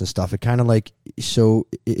intelligence and stuff, it kind of like, so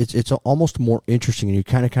it's almost more interesting, and you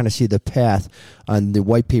kind of see the path on the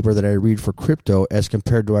white paper that I read for crypto as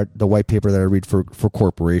compared to the white paper that I read for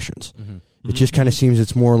corporations. Mm-hmm. It just kind of seems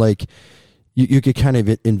it's more like you could kind of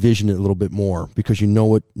envision it a little bit more, because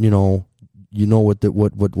what, you know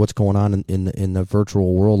what's going on in the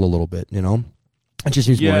virtual world a little bit. You know, it just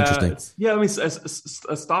seems more interesting. I mean,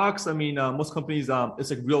 stocks. I mean, most companies, it's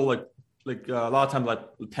like real like a lot of times like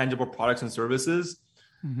tangible products and services.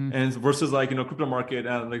 Mm-hmm. And versus like, crypto market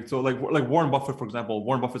and like Warren Buffett, for example.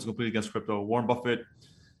 Warren Buffett's completely against crypto. Warren Buffett,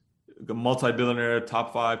 multi-billionaire,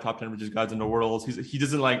 top 5, top 10 richest guys in the world. He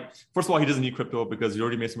doesn't like. First of all, he doesn't need crypto because he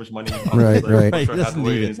already made so much money. Right.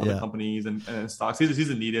 Hathaway and other companies and stocks. He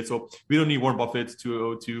doesn't need it. So we don't need Warren Buffett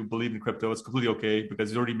to believe in crypto. It's completely okay because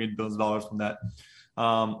he's already made billions of dollars from that.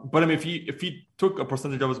 But I mean, if he took a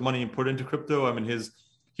percentage of his money and put it into crypto, I mean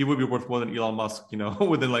he would be worth more than Elon Musk,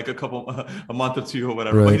 within like a month or two or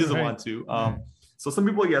whatever. Right. But he doesn't want to. So some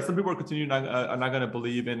people are continuing are not going to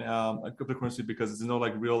believe in cryptocurrency because there's no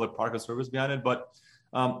like real like product or service behind it. But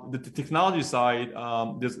the technology side,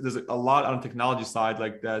 there's a lot on the technology side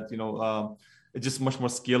like that. It's just much more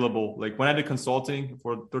scalable. Like when I did consulting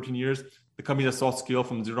for 13 years, the company that saw scale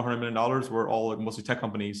from $0 to $100 million were all like mostly tech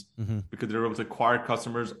companies because they were able to acquire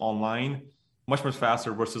customers online much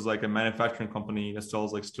faster versus like a manufacturing company that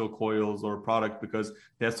sells like steel coils or product because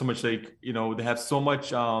they have so much like they have so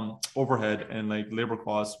much overhead and like labor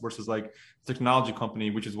costs versus like technology company,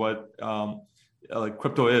 which is what like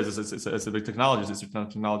crypto is. It's a big technology. It's a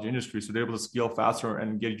technology industry, so they're able to scale faster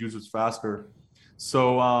and get users faster.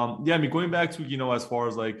 So I mean, going back to as far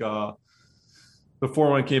as like the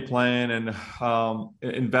 401k plan and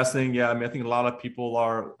investing. Yeah, I mean, I think a lot of people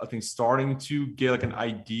are, starting to get like an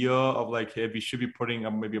idea of like, hey, we should be putting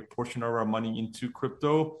maybe a portion of our money into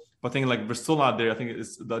crypto. But I think like we're still not there. I think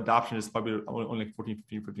the adoption is probably only like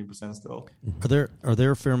 15% still. Are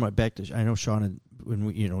there a fair amount back to? I know Sean, when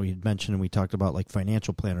we you'd mentioned and we talked about like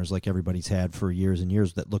financial planners, like everybody's had for years and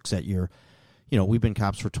years, that looks at your. We've been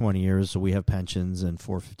cops for 20 years, so we have pensions and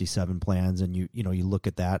 457 plans, and you look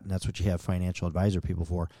at that, and that's what you have financial advisor people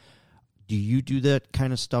for. Do you do that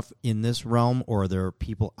kind of stuff in this realm, or are there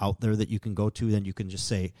people out there that you can go to, then you can just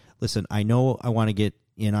say, listen, I know I want to get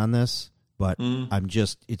in on this, but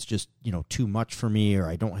it's just too much for me, or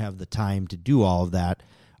I don't have the time to do all of that.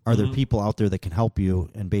 Are there people out there that can help you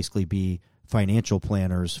and basically be financial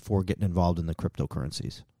planners for getting involved in the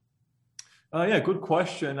cryptocurrencies? Yeah, good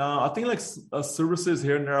question. I think like services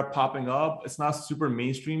here and there are popping up. It's not super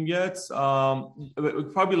mainstream yet.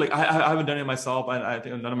 Probably like I haven't done it myself, and I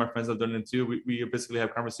think none of my friends have done it too. We basically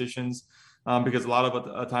have conversations because a lot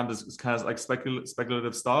of times it's kind of like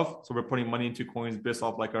speculative stuff. So we're putting money into coins based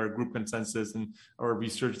off like our group consensus and our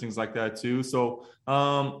research, things like that too. So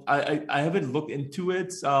I haven't looked into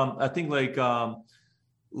it. I think like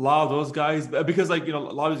a lot of those guys, because like a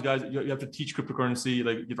lot of these guys, you have to teach cryptocurrency,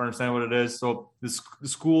 like you have to understand what it is. So the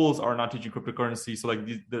schools are not teaching cryptocurrency. So like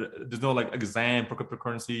there's no like exam for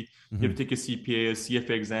cryptocurrency. You have to take a CPA, a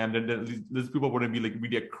CFA exam. Then these people wouldn't be like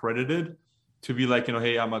really accredited to be like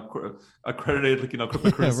hey, I'm accredited like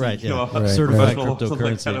cryptocurrency, certified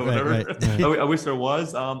cryptocurrency, like whatever. I wish there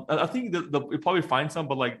was. I think you'll probably find some,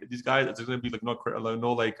 but like these guys, there's going to be like no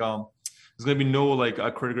like there's going to be no like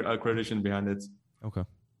accreditation behind it.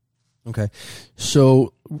 Okay.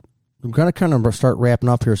 So I'm going to kind of start wrapping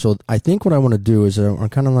up here. So I think what I want to do is I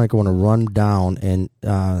kind of like want to run down and,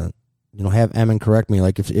 have Emin correct me.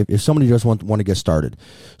 Like if somebody just want to get started.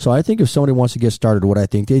 So I think if somebody wants to get started, what I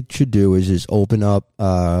think they should do is open up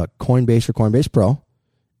Coinbase or Coinbase Pro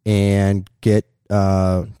and get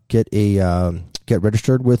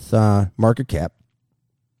registered with MarketCap.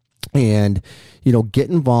 And get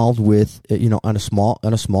involved with on a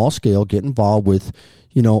small scale, get involved with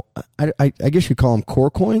I guess you call them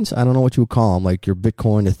core coins. I don't know what you would call them, like your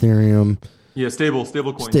Bitcoin, Ethereum. Yeah, stable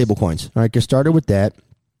coins. Stable coins. All right, get started with that,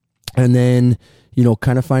 and then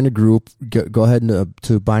kind of find a group. Go ahead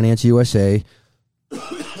to Binance USA.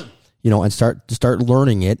 And start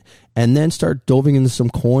learning it, and then start delving into some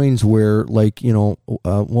coins where like what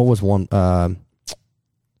was one.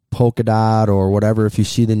 Polkadot or whatever, if you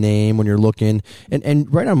see the name when you're looking,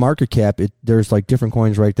 and right on MarketCap, there's like different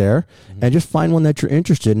coins right there, and just find one that you're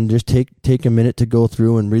interested in. Just take a minute to go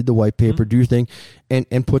through and read the white paper, do your thing,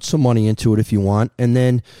 and put some money into it if you want, and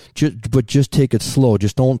then just take it slow.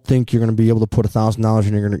 Just don't think you're going to be able to put $1,000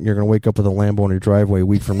 and you're going to wake up with a Lambo in your driveway a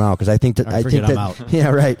week from now, because I think that I'm out. Yeah,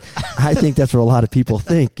 right. I think that's what a lot of people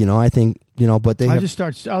think. I think. But I'll just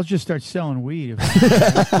start selling weed from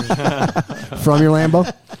your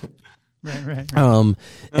Lambo. Right. And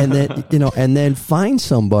then and then find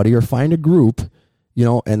somebody or find a group,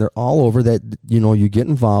 and they're all over that you get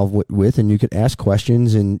involved with, and you can ask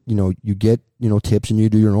questions, and you get tips, and you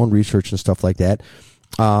do your own research and stuff like that.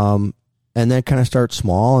 And then kind of start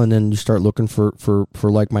small, and then you start looking for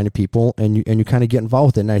like-minded people, and you kind of get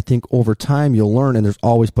involved with it. And I think over time you'll learn, and there's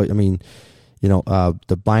always, but I mean, the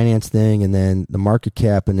Binance thing, and then the market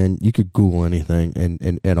cap, and then you could Google anything,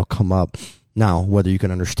 and it'll come up. Now, whether you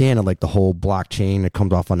can understand it, like the whole blockchain, it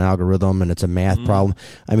comes off an algorithm and it's a math problem.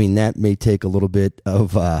 I mean, that may take a little bit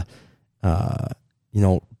of,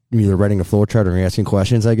 either writing a flow chart or asking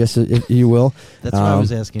questions, I guess, if you will. That's why I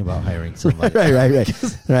was asking about hiring somebody.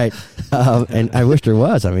 right. And I wish there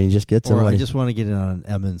was. I mean, just get somebody. Or I just want to get in on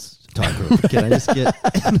Emmons talk group. Can I just get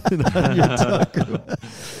on your talk group?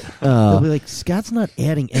 They'll be like, Scott's not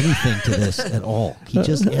adding anything to this at all. He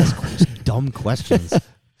just asks dumb questions.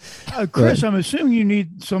 Chris, I'm assuming you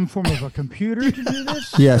need some form of a computer to do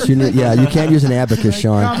this? Yes, you need. Yeah, you can't use an abacus,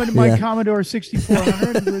 Sean. My Commodore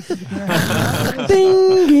 6400.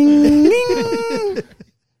 Ding, ding, ding.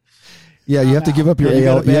 Yeah, you have to give up your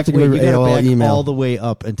AOL. You have to give up your AOL email all the way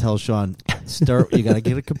up and tell Sean, you got to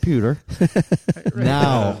get a computer.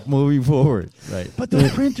 Now, moving forward. Right. But the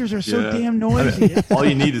printers are so damn noisy. All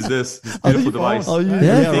you need is this beautiful device. All you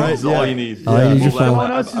need.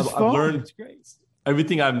 I've learned. It's great.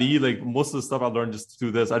 Everything I need, like most of the stuff I learned just to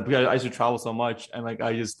do this. I used to travel so much, and like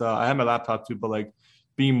I have my laptop too, but like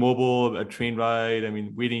being mobile, a train ride. I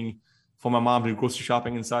mean, waiting for my mom to do grocery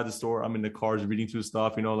shopping inside the store. I'm in the cars reading through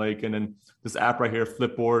stuff, and then this app right here,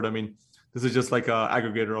 Flipboard. I mean, this is just like an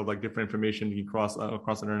aggregator of like different information you can cross the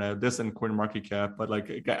internet. This and CoinMarketCap, but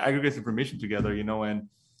like it aggregates information together, and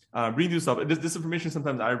reading through stuff. This information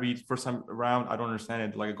sometimes I read first time around, I don't understand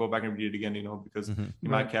it. Like I go back and read it again, because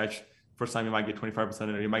you might catch. First time you might get 25% of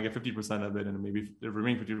it, you might get 50% of it, and maybe the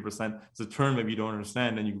remaining 50% is a term maybe you don't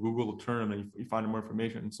understand, and you Google the term and you find more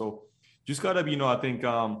information. So you just gotta be, I think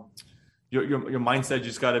your mindset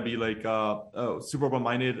just gotta be like super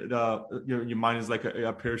open-minded. Your mind is like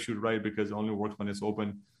a parachute, right? Because it only works when it's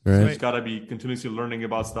open. Right. So you just gotta be continuously learning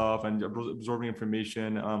about stuff and absorbing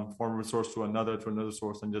information from a source to another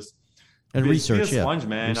source, and just. And research, be a sponge,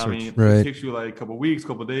 man. Research. I mean, it takes you like a couple of weeks,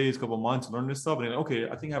 couple of days, couple of months to learn this stuff. And then, okay,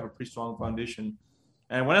 I think I have a pretty strong foundation.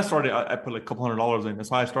 And when I started, I put like $200 in. That's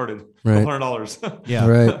how I started. $200. Yeah.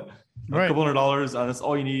 Right. A $200, and that's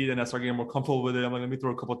all you need. And I started getting more comfortable with it. I'm like, let me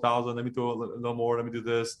throw a couple thousand. Let me throw a little more. Let me do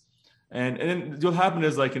this. And then what'll happen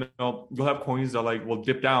is like, you'll have coins that like will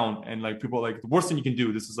dip down. And like people like, the worst thing you can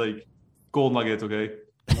do, this is like gold nuggets, okay?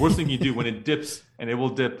 The worst thing you do when it dips, and it will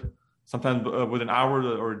dip, sometimes within an hour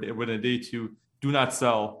or within a day to do not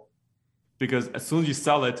sell, because as soon as you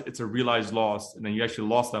sell it, it's a realized loss, and then you actually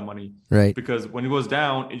lost that money. Right. Because when it goes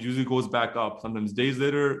down, it usually goes back up. Sometimes days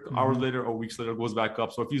later, hours later, or weeks later, it goes back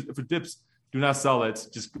up. So if it dips, do not sell it.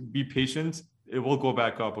 Just be patient. It will go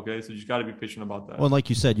back up. Okay. So you just got to be patient about that. Well, like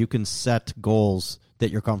you said, you can set goals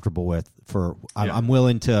that you're comfortable with. I'm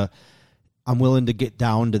willing to get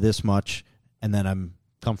down to this much, and then I'm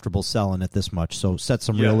comfortable selling at this much. So set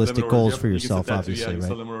some realistic goals for yourself, obviously,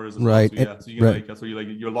 right? Right. So you can so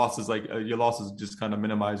your losses just kind of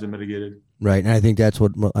minimized and mitigated. Right. And I think that's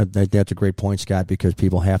a great point, Scott, because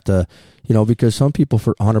people have to, because some people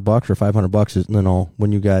for $100 or $500 is,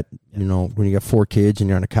 when you got 4 kids and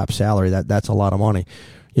you're on a cop salary, that's a lot of money.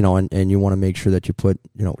 And you want to make sure that you put,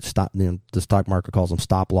 stop, the stock market calls them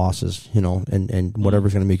stop losses, and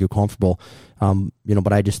whatever's going to make you comfortable.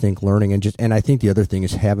 But I just think learning and I think the other thing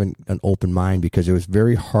is having an open mind, because it was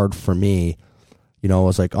very hard for me. It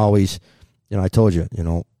was like always, I told you,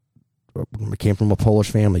 I came from a Polish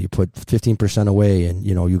family. You put 15% away, and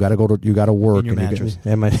you got to work. In your mattress.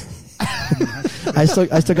 I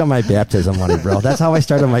still got my baptism money, bro. That's how I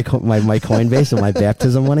started my Coinbase with my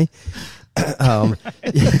baptism money.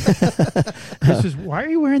 Chris is, why are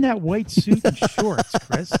you wearing that white suit and shorts,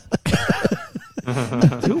 Chris? What are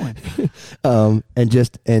you doing?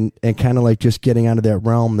 And kind of like just getting out of that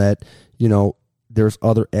realm that, there's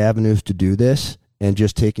other avenues to do this, and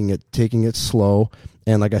just taking it slow.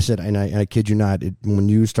 And like I said, and I kid you not, when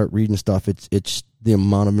you start reading stuff, it's the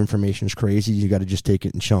amount of information is crazy. You got to just take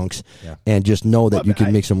it in chunks, and just know that you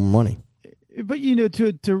can make some money. But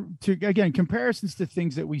to again, comparisons to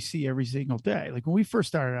things that we see every single day. Like when we first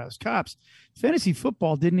started out as cops, fantasy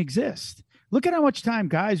football didn't exist. Look at how much time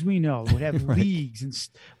guys we know would have leagues and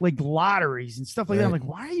like lotteries and stuff like that. I'm like,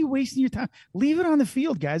 why are you wasting your time? Leave it on the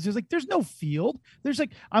field, guys. There's no field. There's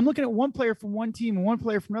like, I'm looking at one player from one team and one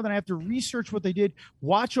player from another, and I have to research what they did,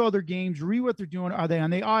 watch all their games, read what they're doing. Are they on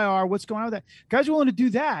the IR? What's going on with that? Guys are willing to do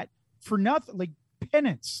that for nothing, like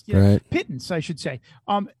pittance, I should say.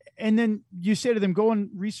 And then you say to them, go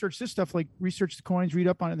and research this stuff, like research the coins, read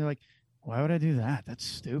up on it. And they're like, why would I do that? That's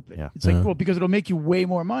stupid. Yeah. It's like, well, because it'll make you way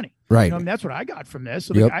more money. Right. That's what I got from this.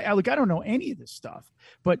 So I don't know any of this stuff,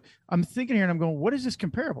 but I'm thinking here and I'm going, what is this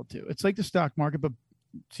comparable to? It's like the stock market, but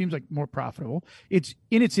seems like more profitable. It's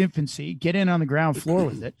in its infancy. Get in on the ground floor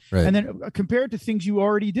with it. Right. And then compare it to things you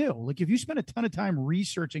already do. Like if you spend a ton of time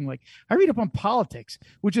researching, like I read up on politics,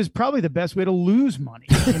 which is probably the best way to lose money.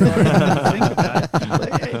 You know what I mean? Think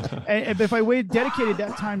about it. And if I dedicated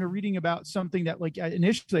that time to reading about something that like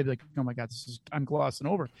initially I'd be like, oh my God, I'm glossing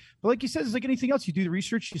over. But like you said, it's like anything else. You do the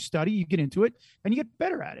research, you study, you get into it, and you get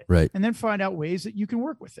better at it. Right. And then find out ways that you can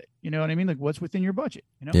work with it. You know what I mean? Like what's within your budget.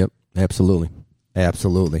 You know? Yep. Absolutely.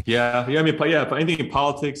 Yeah. I mean, but anything in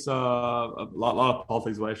politics, a lot of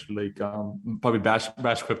politics will actually like probably bash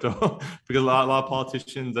crypto because a lot of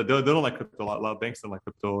politicians they don't like crypto. A lot of banks don't like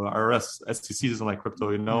crypto. IRS, SEC doesn't like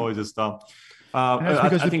crypto. You know, it's just that's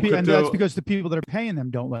because the people that are paying them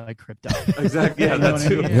don't like crypto. Exactly. Yeah, that's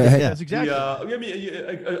too. That's exactly.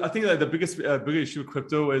 I think that the biggest issue with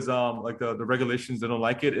crypto is like the regulations. They don't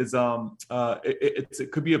like it. Is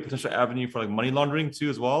it could be a potential avenue for like money laundering too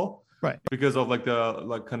as well. Right. Because of like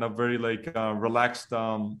the kind of very relaxed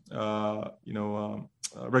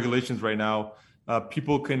regulations right now.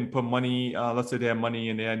 People can put money, let's say they have money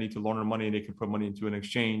and they need to launder money, and they can put money into an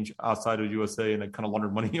exchange outside of USA and like kind of launder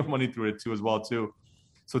money through it too as well too.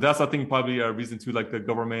 So that's, I think, probably a reason too, like the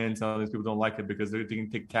government and these people don't like it because they can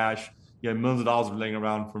take cash, millions of dollars laying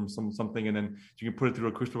around from something, and then you can put it through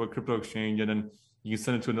a crypto exchange, and then you can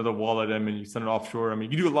send it to another wallet, and you send it offshore. I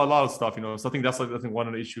mean, you do a lot of stuff, So I think that's one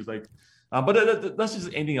of the issues. Like, but that's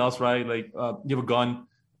just anything else, right? Like, you have a gun.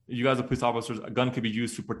 You guys are police officers. A gun can be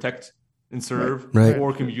used to protect and serve, right.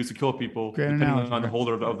 Or it can be used to kill people, depending on the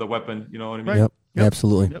holder of the weapon. You know what I mean? Yep.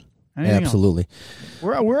 Absolutely. Yep. Absolutely.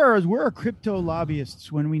 We're crypto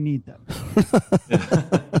lobbyists when we need them.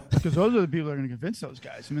 Because those are the people that are going to convince those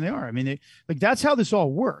guys. I mean, they are. I mean, that's how this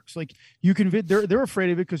all works. Like you they're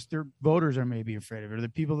afraid of it because their voters are maybe afraid of it, or the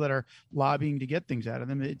people that are lobbying to get things out of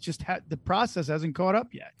them. It just the process hasn't caught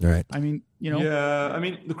up yet. Right. I mean, Yeah. I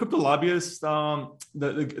mean, the crypto lobbyists,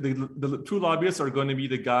 the true lobbyists are going to be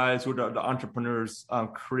the guys who are the entrepreneurs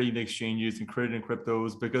creating exchanges and creating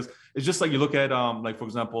cryptos, because it's just like you look at like, for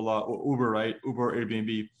example, Uber, right? Uber,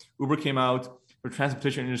 Airbnb. Uber came out. The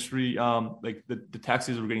transportation industry, like the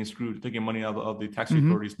taxis were getting screwed, taking money out of the taxi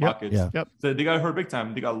authorities' pockets. Yep. So they got hurt big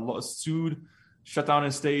time. They got sued, shut down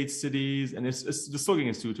in states, cities, and it's still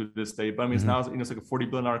getting sued to this day. But I mean, it's now it's like a $40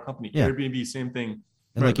 billion company. Yeah. Airbnb, same thing.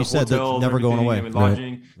 And like you said, that's never going away. And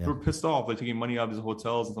lodging, they were pissed off, like taking money out of these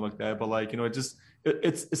hotels and stuff like that. But like,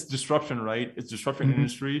 it's disruption, right? It's disruption in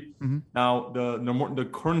industry. Now the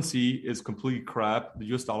currency is completely crap. The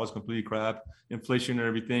US dollar is completely crap. Inflation and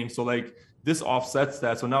everything. So like this offsets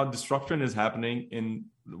that. So now disruption is happening in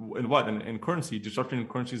currency. Disruption in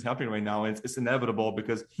currency is happening right now. It's inevitable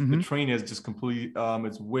because the train is just completely.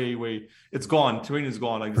 It's gone. Train is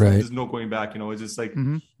gone. Like there's no going back. It's just like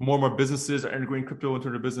more and more businesses are integrating crypto into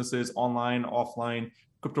their businesses, online, offline.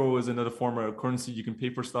 Crypto is another form of currency. You can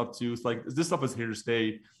pay for stuff too. It's like this stuff is here to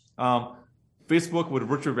stay. Facebook with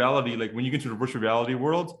virtual reality, like when you get into the virtual reality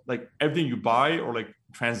world, like everything you buy or like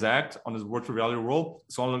transact on this virtual reality world,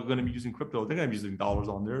 it's all going to be using crypto. They're going to be using dollars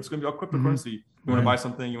on there. It's going to be all cryptocurrency. You want to buy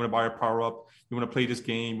something, you want to buy a power up, you want to play this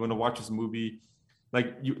game, you want to watch this movie.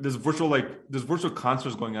 Like there's virtual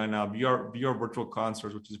concerts going on now, VR virtual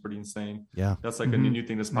concerts, which is pretty insane. Yeah, that's like a new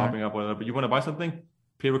thing that's popping up. But you want to buy something,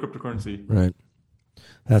 pay with cryptocurrency. Right.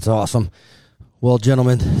 That's awesome. Well,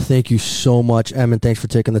 gentlemen, thank you so much. Emmett, thanks for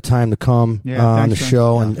taking the time to come on the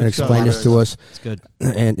show and explain this to us. It's good.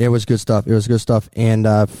 And it was good stuff. And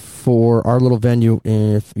for our little venue,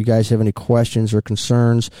 if you guys have any questions or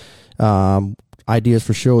concerns, ideas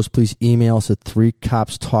for shows, please email us at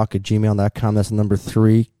 3copstalk@gmail.com. That's the number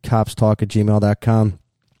 3copstalk@gmail.com.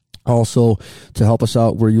 Also, to help us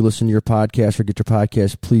out where you listen to your podcast or get your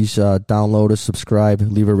podcast, please download us, subscribe,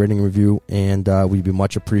 leave a rating and review, and we'd be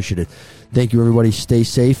much appreciated. Thank you, everybody. Stay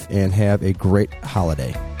safe and have a great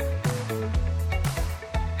holiday.